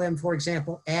tell them, for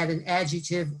example, add an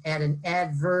adjective, add an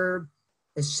adverb,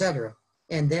 etc.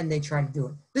 And then they try to do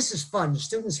it. This is fun. The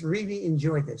students really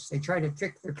enjoy this. They try to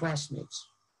trick their classmates,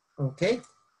 okay?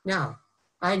 Now,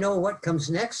 I know what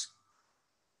comes next.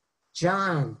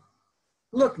 John,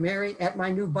 look, Mary, at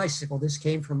my new bicycle. This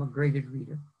came from a graded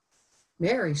reader.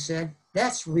 Mary said,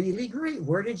 that's really great.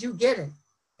 Where did you get it?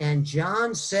 And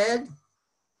John said,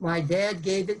 my dad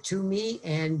gave it to me,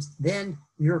 and then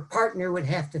your partner would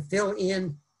have to fill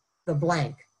in the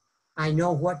blank. I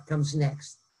know what comes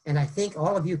next. And I think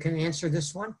all of you can answer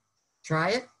this one.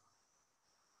 Try it.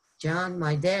 John,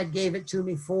 my dad gave it to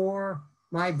me for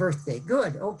my birthday.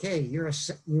 Good. Okay, you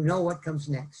know what comes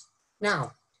next.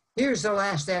 Now, here's the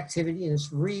last activity, and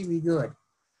it's really good.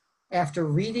 After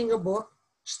reading a book,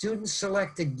 students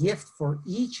select a gift for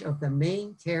each of the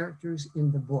main characters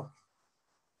in the book.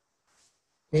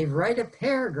 They write a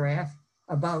paragraph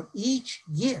about each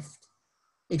gift,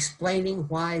 explaining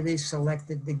why they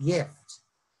selected the gift.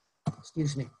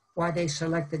 Why they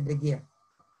selected the gift.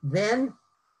 Then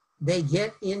they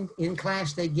get in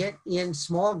class, they get in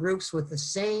small groups with the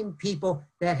same people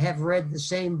that have read the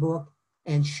same book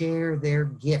and share their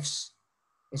gifts.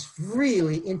 It's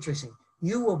really interesting.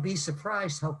 You will be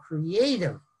surprised how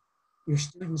creative your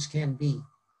students can be.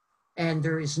 And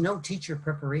there is no teacher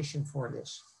preparation for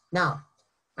this. Now,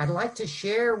 I'd like to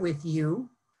share with you,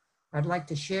 I'm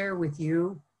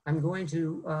going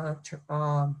to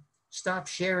stop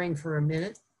sharing for a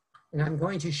minute, and I'm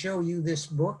going to show you this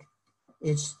book.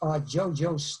 It's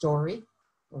JoJo's story.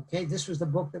 Okay, this was the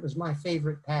book that was my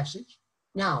favorite passage.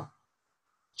 Now,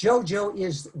 JoJo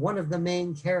is one of the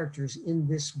main characters in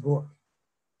this book.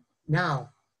 Now,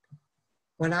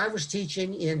 when I was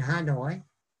teaching in Hanoi,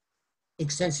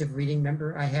 extensive reading,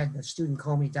 remember I had a student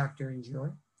call me Dr. Enjoy.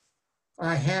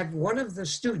 I had one of the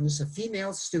students, a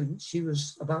female student, she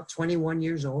was about 21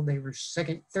 years old. They were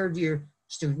third year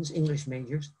students, English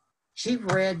majors. She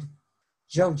read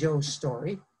JoJo's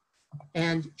story,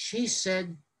 and she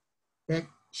said that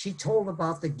she told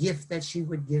about the gift that she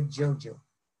would give JoJo.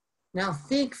 Now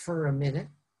think for a minute,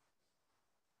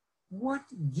 what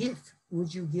gift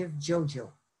would you give JoJo?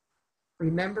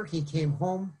 Remember, he came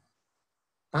home,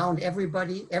 found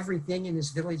everything in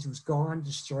his village was gone,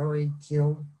 destroyed,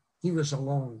 killed. He was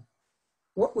alone.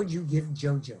 What would you give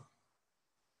JoJo?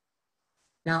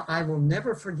 Now, I will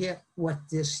never forget what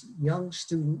this young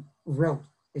student wrote.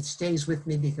 It stays with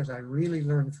me because I really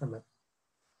learned from it.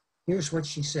 Here's what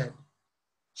she said.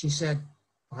 She said,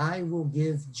 I will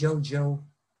give JoJo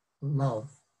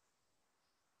love.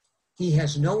 He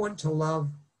has no one to love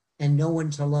and no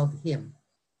one to love him.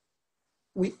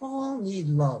 We all need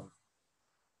love.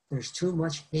 There's too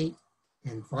much hate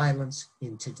and violence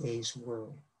in today's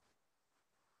world.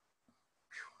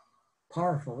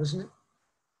 Powerful, isn't it?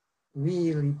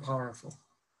 Really powerful.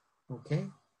 Okay.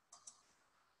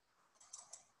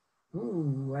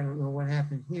 Ooh, I don't know what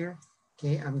happened here.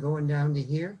 Okay, I'm going down to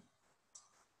here.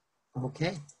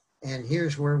 Okay, and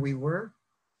here's where we were.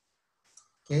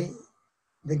 Okay,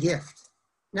 the gift.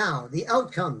 Now, the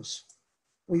outcomes.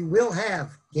 We will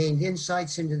have gained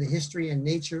insights into the history and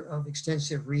nature of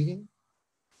extensive reading,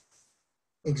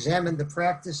 examined the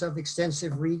practice of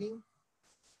extensive reading,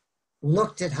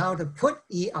 looked at how to put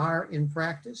ER in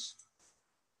practice,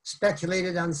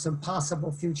 speculated on some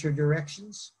possible future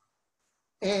directions,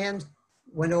 and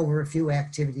went over a few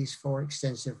activities for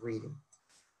extensive reading.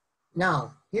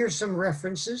 Now, here's some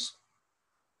references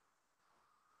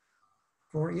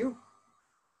for you,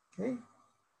 okay?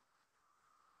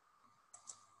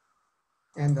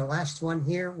 And the last one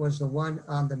here was the one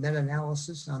on the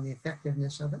meta-analysis on the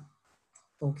effectiveness of it.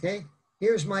 Okay,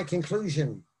 here's my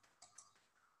conclusion.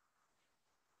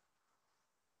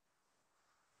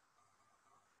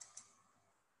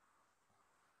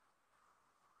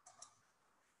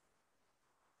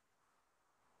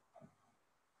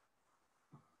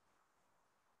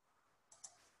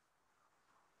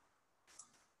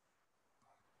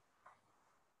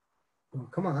 Oh,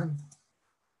 come on.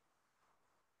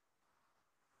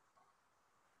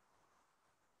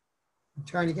 I'm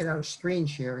trying to get out of screen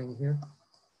sharing here.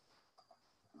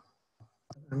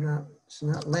 It's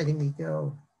not letting me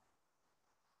go.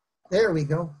 There we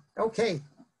go. Okay.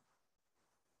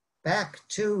 Back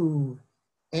to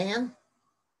Anne.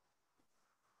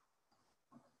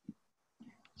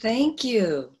 Thank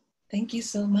you. Thank you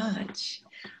so much.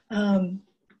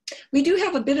 We do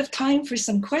have a bit of time for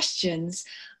some questions,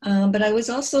 but I was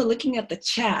also looking at the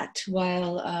chat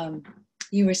while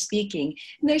you were speaking.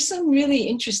 And there's some really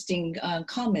interesting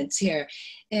comments here.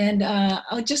 And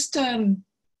I'll just,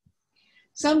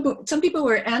 some people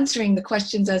were answering the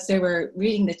questions as they were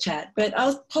reading the chat, but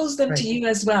I'll pose them to you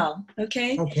as well,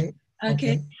 okay?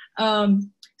 Okay.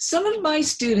 Some of my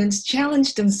students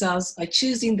challenged themselves by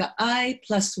choosing the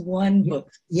I+1 book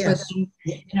for them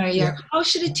in our year. How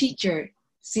should a teacher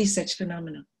see such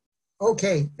phenomena?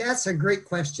 Okay, that's a great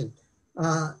question.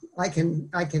 I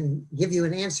can give you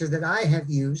an answer that I have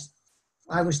used.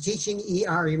 I was teaching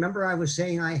ER. Remember I was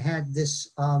saying I had this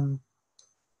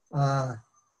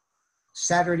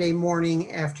Saturday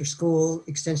morning after school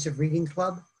extensive reading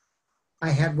club. I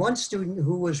had one student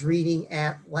who was reading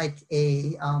at like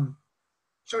a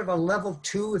sort of a level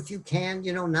 2, if you can,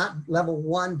 you know, not level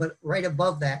 1, but right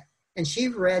above that. And she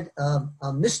read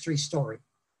a mystery story.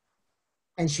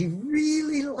 And she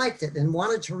really liked it and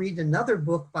wanted to read another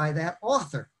book by that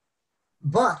author,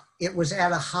 but it was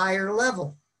at a higher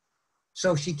level.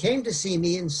 So she came to see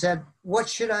me and said, what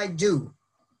should I do?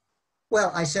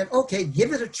 Well, I said, okay,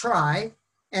 give it a try.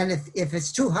 And if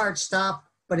it's too hard, stop.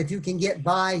 But if you can get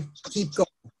by, keep going.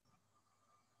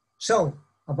 So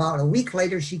about a week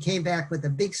later, she came back with a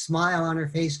big smile on her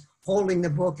face, holding the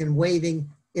book and waving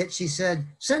it. She said,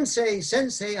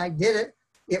 Sensei, I did it.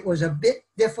 It was a bit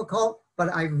difficult,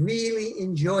 but I really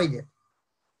enjoyed it.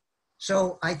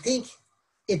 So I think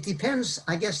it depends,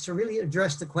 I guess, to really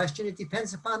address the question, it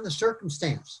depends upon the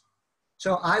circumstance.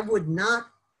 So I would not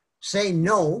say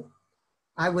no.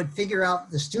 I would figure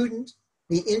out the student,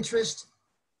 the interest,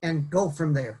 and go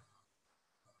from there.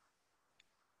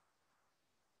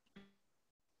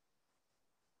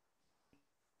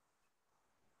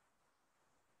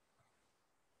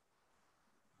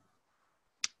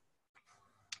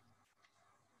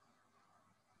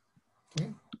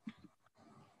 Okay.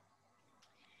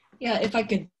 Yeah, if I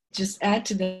could just add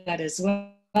to that as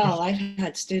well. I've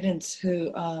had students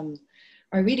who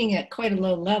are reading at quite a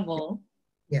low level,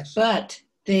 Yes. but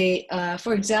they,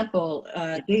 for example,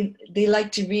 they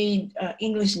like to read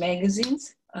English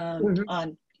magazines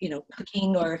on, you know,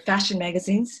 cooking or fashion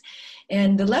magazines,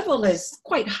 and the level is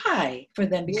quite high for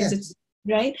them because it's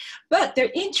right. But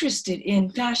they're interested in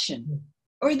fashion,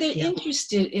 or they're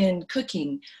interested in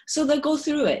cooking, so they'll go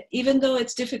through it, even though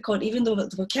it's difficult, even though the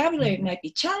vocabulary might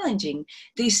be challenging.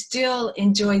 They still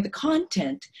enjoy the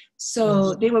content,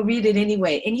 so they will read it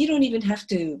anyway. And you don't even have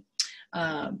to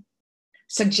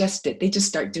suggest it; they just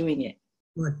start doing it.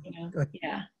 Good. You know? Good.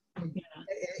 Yeah.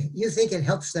 You think it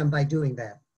helps them by doing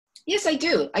that? Yes, I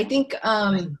do. I think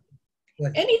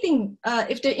anything,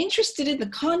 if they're interested in the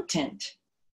content,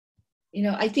 you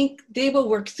know, I think they will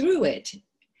work through it.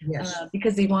 Yes.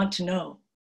 Because they want to know.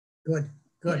 Good,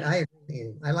 good. Yeah. I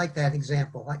agree. I like that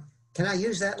example. Can I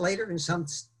use that later in some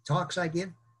talks I give?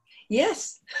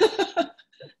 Yes.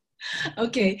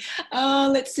 Okay,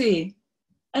 let's see.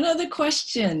 Another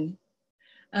question.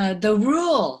 The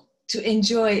rule to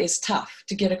enjoy is tough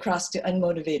to get across to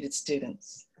unmotivated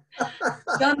students.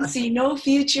 Some see no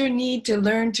future need to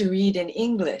learn to read in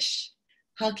English.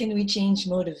 How can we change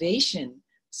motivation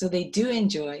so they do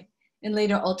enjoy and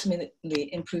later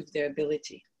ultimately improve their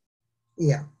ability?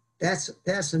 Yeah,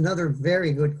 that's another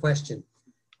very good question.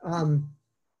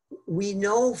 We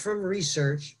know from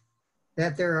research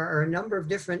that there are a number of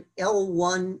different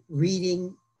L1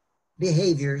 reading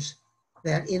behaviors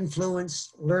that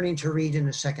influence learning to read in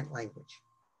a second language.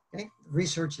 Okay,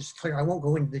 research is clear. I won't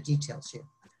go into the details here.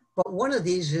 But one of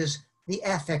these is the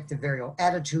affective variable,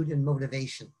 attitude and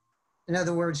motivation. In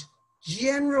other words,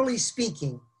 generally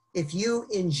speaking, if you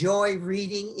enjoy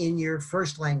reading in your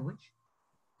first language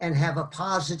and have a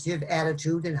positive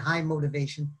attitude and high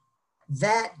motivation,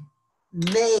 that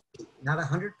may, not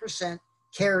 100%,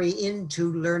 carry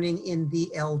into learning in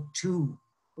the L2,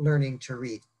 learning to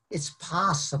read. It's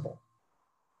possible,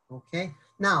 okay?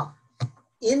 Now,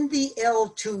 in the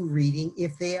L2 reading,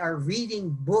 if they are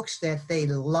reading books that they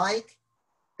like,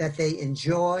 that they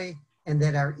enjoy, and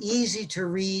that are easy to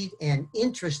read and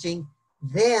interesting,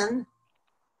 then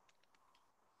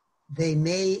they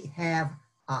may have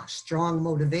a strong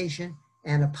motivation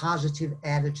and a positive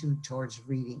attitude towards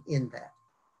reading in that.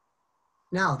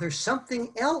 Now, there's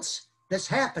something else that's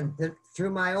happened that,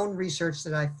 through my own research,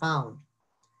 that I found.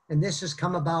 And this has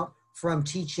come about from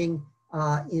teaching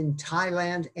in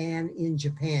Thailand and in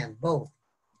Japan, both.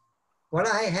 What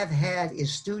I have had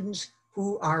is students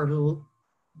who are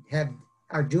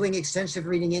doing extensive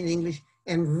reading in English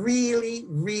and really,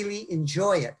 really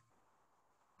enjoy it.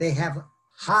 They have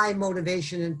high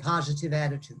motivation and positive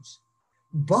attitudes,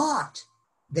 but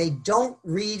they don't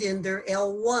read in their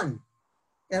L1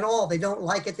 at all. They don't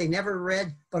like it. They never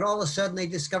read, but all of a sudden they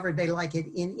discovered they like it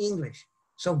in English.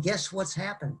 So guess what's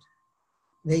happened?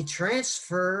 They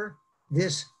transfer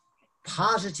this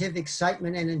positive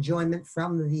excitement and enjoyment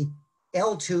from the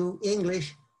L2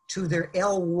 English to their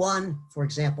L1, for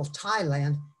example,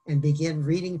 Thailand, and begin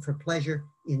reading for pleasure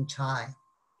in Thai.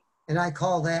 And I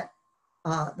call that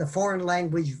the foreign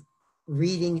language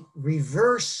reading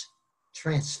reverse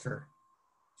transfer.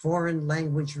 Foreign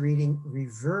language reading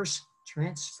reverse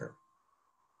transfer.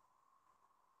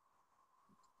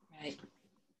 Right.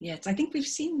 Yes, I think we've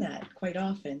seen that quite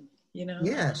often, you know.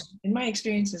 Yes. In my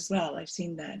experience as well, I've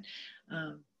seen that.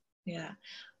 Yeah.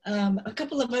 A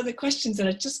couple of other questions that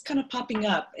are just kind of popping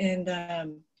up, and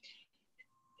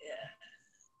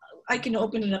I can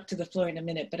open it up to the floor in a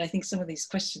minute, but I think some of these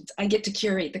questions, I get to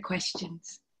curate the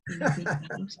questions. You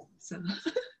know,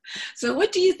 so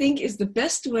what do you think is the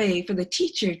best way for the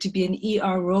teacher to be an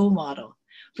ER role model?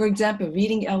 For example,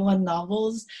 reading L1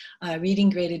 novels, reading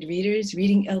graded readers,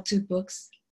 reading L2 books,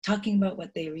 talking about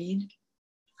what they read.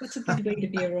 What's a good way to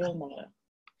be a role model?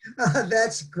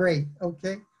 That's great.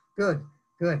 Okay, good,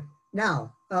 good.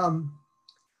 Now,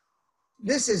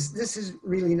 this is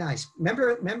really nice.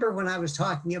 Remember when I was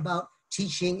talking about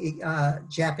teaching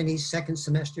Japanese, second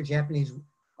semester Japanese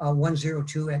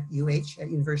 102 at UH, at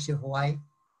University of Hawaii?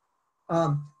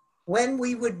 When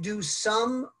we would do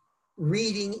some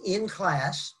reading in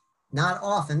class, not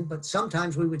often, but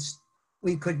sometimes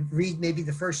we could read maybe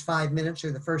the first 5 minutes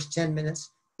or the first 10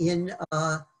 minutes in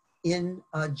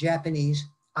Japanese.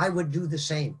 I would do the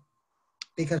same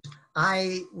because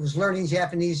I was learning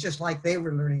Japanese just like they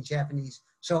were learning Japanese.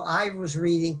 So I was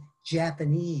reading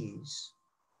Japanese.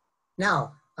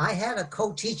 Now, I had a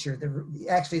co-teacher,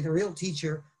 actually the real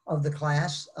teacher of the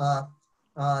class.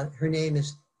 Her name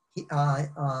is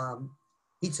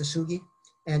Hitsasugi,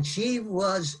 and she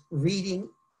was reading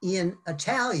in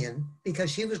Italian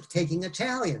because she was taking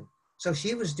Italian. So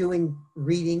she was doing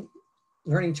reading,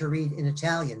 learning to read in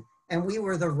Italian, and we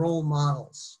were the role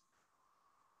models.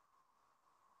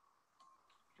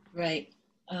 Right.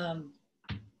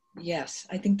 Yes,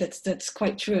 I think that's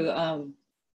quite true.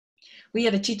 We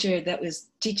had a teacher that was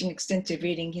teaching extensive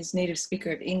reading. His native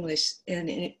speaker of English, and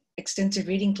in extensive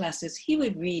reading classes, he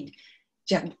would read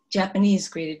Japanese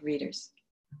graded readers,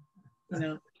 you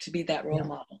know, to be that role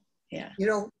model. Yeah.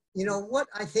 You know what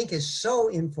I think is so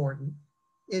important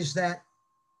is that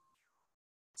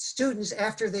students,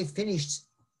 after they finished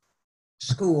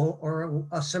school or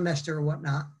a semester or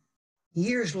whatnot,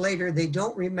 years later, they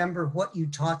don't remember what you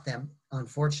taught them,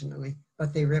 unfortunately,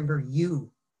 but they remember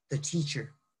you, the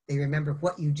teacher. They remember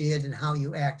what you did and how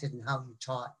you acted and how you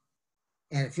taught.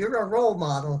 And if you're a role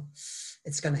model,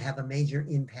 it's going to have a major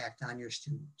impact on your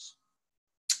students.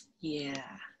 Yeah,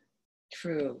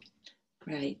 true.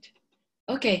 Right.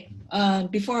 Okay.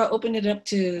 Before I open it up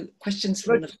to questions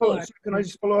from the floor. Can I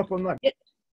just follow up on that?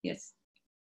 Yes.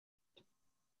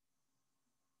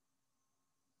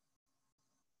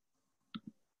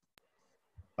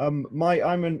 My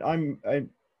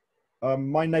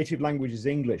native language is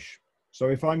English. So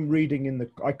if I'm reading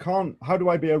how do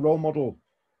I be a role model?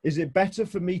 Is it better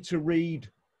for me to read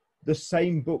the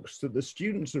same books that the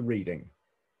students are reading?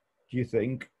 Do you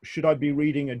think? Should I be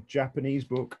reading a Japanese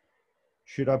book?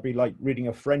 Should I be like reading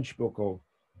a French book or?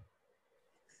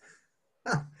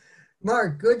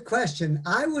 Mark, good question.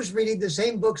 I was reading the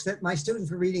same books that my students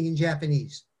were reading in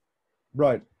Japanese.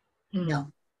 Right. Mm-hmm. Yeah,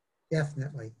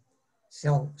 definitely.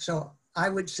 So I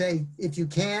would say if you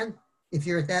can, if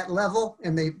you're at that level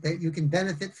and that you can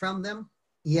benefit from them,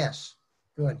 yes,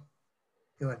 good.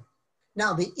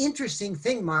 Now, the interesting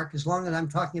thing, Mark, as long as I'm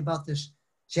talking about this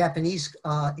Japanese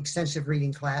extensive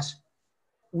reading class,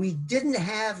 we didn't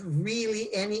have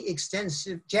really any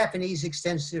Japanese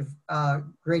extensive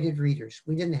graded readers.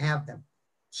 We didn't have them.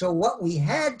 So what we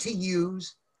had to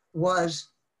use was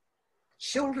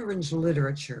children's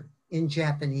literature in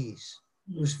Japanese.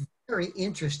 It was very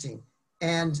interesting.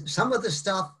 And some of the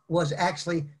stuff was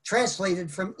actually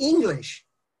translated from English.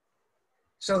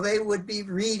 So they would be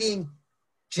reading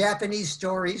Japanese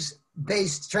stories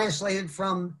translated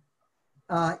from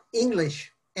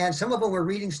English. And some of them were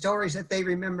reading stories that they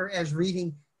remember as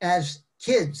reading as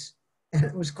kids. And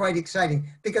it was quite exciting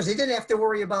because they didn't have to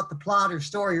worry about the plot or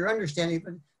story or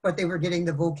understanding, but they were getting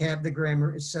the vocab, the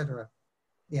grammar, etc.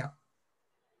 Yeah.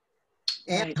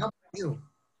 And Right. how about you?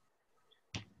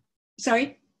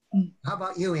 Sorry? How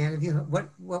about you, Anne?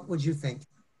 What would you think?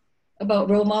 About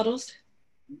role models?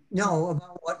 No,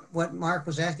 about what Mark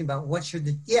was asking about. What should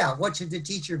the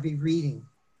teacher be reading?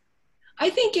 I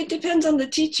think it depends on the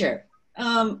teacher.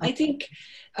 I think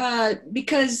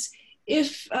because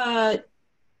if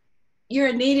you're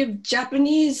a native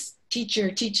Japanese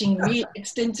teacher teaching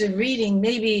extensive reading,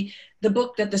 maybe the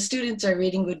book that the students are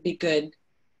reading would be good.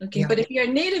 Okay, yeah. But if you're a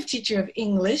native teacher of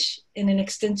English in an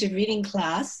extensive reading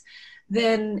class,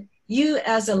 then you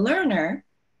as a learner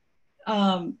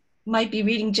might be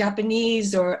reading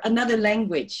Japanese or another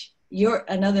language,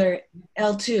 another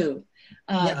L2.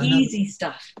 Easy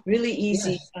stuff, really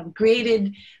easy, yes.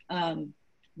 Graded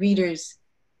readers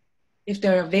if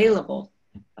they're available.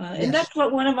 Yes. And that's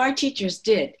what one of our teachers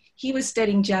did. He was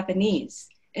studying Japanese.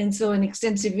 And so in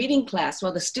extensive reading class,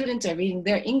 while the students are reading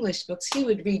their English books, he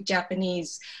would read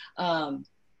Japanese,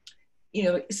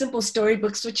 simple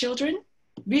storybooks for children,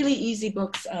 really easy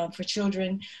books for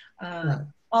children,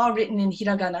 all written in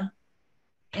hiragana.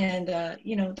 And,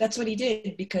 that's what he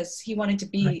did because he wanted to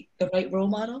be the right role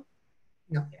model.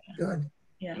 Yeah, good.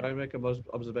 Yeah. Can I make an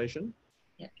observation?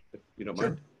 Yeah. If you don't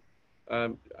mind.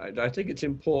 I think it's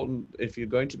important if you're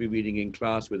going to be reading in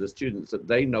class with the students that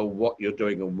they know what you're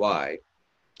doing and why.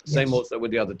 Yes. Same also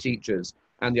with the other teachers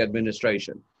and the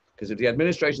administration. Because if the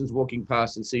administration's walking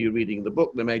past and see you reading the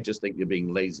book, they may just think you're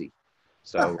being lazy.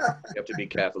 So you have to be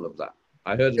careful of that.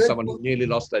 I heard of someone who nearly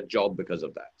lost their job because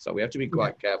of that. So we have to be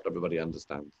quite careful, everybody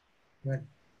understands.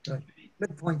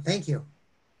 Good point, thank you.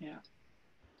 Yeah.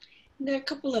 There are a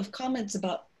couple of comments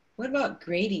about, what about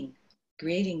grading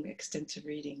extensive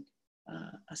reading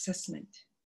assessment?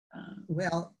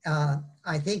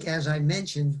 I think as I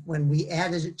mentioned, when we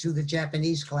added it to the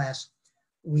Japanese class,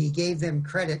 we gave them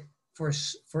credit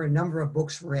for a number of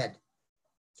books read,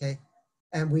 okay?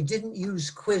 And we didn't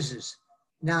use quizzes.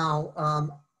 Now,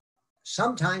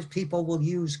 sometimes people will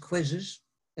use quizzes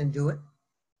and do it,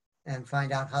 and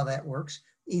find out how that works,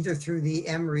 either through the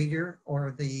M reader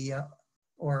or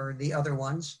the other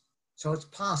ones. So it's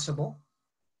possible.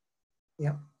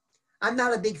 Yep. I'm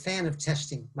not a big fan of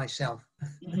testing myself.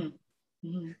 Mm-hmm.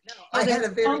 Mm-hmm. I had a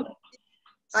very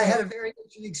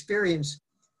interesting experience.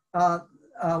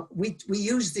 We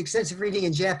used extensive reading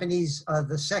in Japanese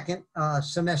the second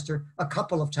semester a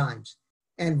couple of times.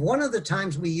 And one of the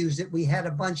times we used it, we had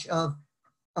a bunch of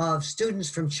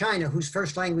students from China whose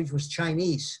first language was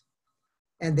Chinese.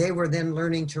 And they were then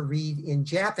learning to read in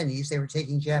Japanese. They were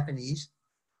taking Japanese,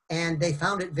 and they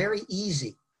found it very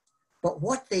easy. But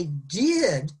what they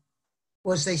did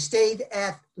was they stayed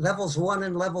at levels 1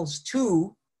 and levels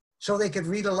 2 so they could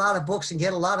read a lot of books and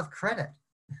get a lot of credit.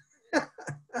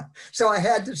 So I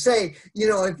had to say, you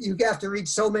know, if you have to read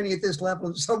so many at this level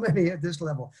and so many at this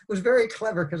level. It was very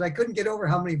clever because I couldn't get over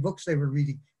how many books they were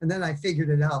reading. And then I figured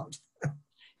it out.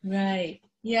 Right.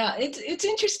 Yeah, it's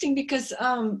interesting because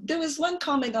there was one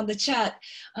comment on the chat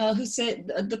who said,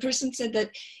 the person said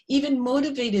that even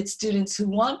motivated students who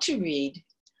want to read,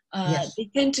 Yes. they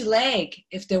tend to lag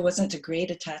if there wasn't a grade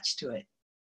attached to it.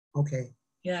 Okay.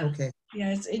 Yeah. Okay.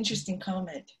 Yeah, it's an interesting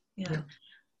comment. Yeah.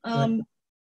 Yeah.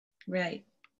 Right.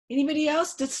 Anybody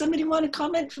else? Does somebody want to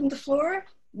comment from the floor?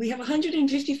 We have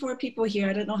 154 people here.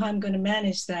 I don't know how I'm going to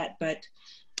manage that, but.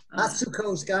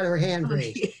 Atsuko's got her hand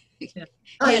raised. Yeah.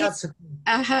 Hi, Yeah. Atsuko.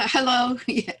 Hello.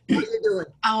 Yeah. How are you doing?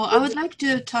 I would like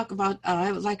to talk about,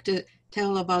 I would like to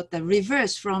tell about the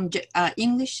reverse from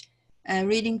English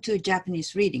reading to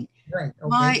Japanese reading. Right. Okay.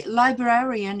 My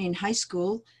librarian in high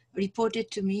school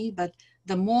reported to me, but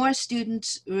the more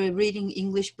students were reading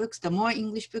English books, the more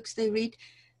English books they read,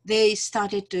 they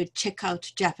started to check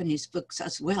out Japanese books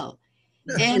as well.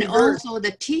 And Reverse. also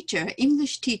the teacher,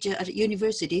 English teacher at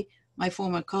university, my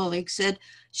former colleague, said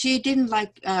she didn't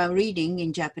like reading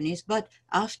in Japanese, but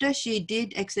after she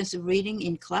did extensive reading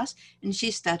in class, and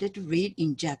she started to read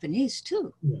in Japanese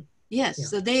too. Yeah. Yes, Yeah.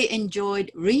 so they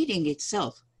enjoyed reading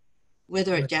itself,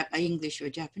 whether Right. English or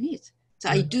Japanese. So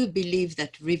I Right. do believe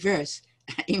that reverse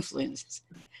influences.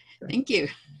 Thank you.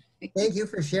 Thank you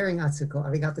for sharing, Atsuko.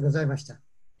 Arigatou gozaimashita.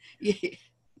 Yeah.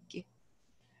 Thank you.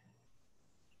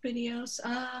 Anybody else?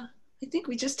 I think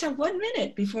we just have 1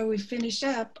 minute before we finish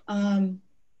up.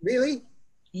 Really?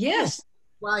 Yes.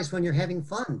 Flies when you're having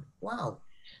fun. Wow.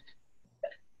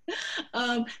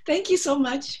 Thank you so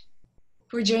much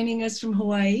for joining us from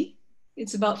Hawaii.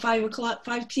 It's about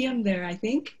 5 p.m. there, I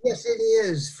think. Yes, it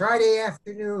is. Friday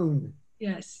afternoon.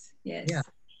 Yes, yes. Yeah.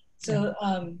 So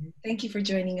thank you for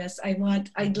joining us.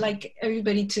 I'd like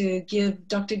everybody to give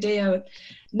Dr. Day a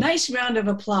nice round of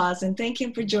applause and thank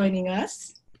him for joining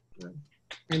us.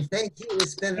 And thank you.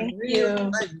 It's been a real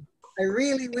pleasure. I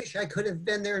really wish I could have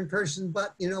been there in person,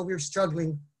 but you know, we're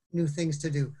struggling, new things to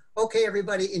do. Okay,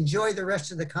 everybody, enjoy the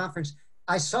rest of the conference.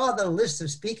 I saw the list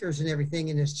of speakers and everything,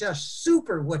 and it's just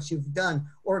super what you've done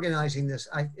organizing this.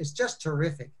 It's just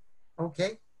terrific.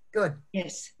 Okay, good.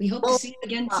 Yes, we hope to see you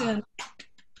again soon.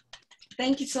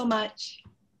 Thank you so much.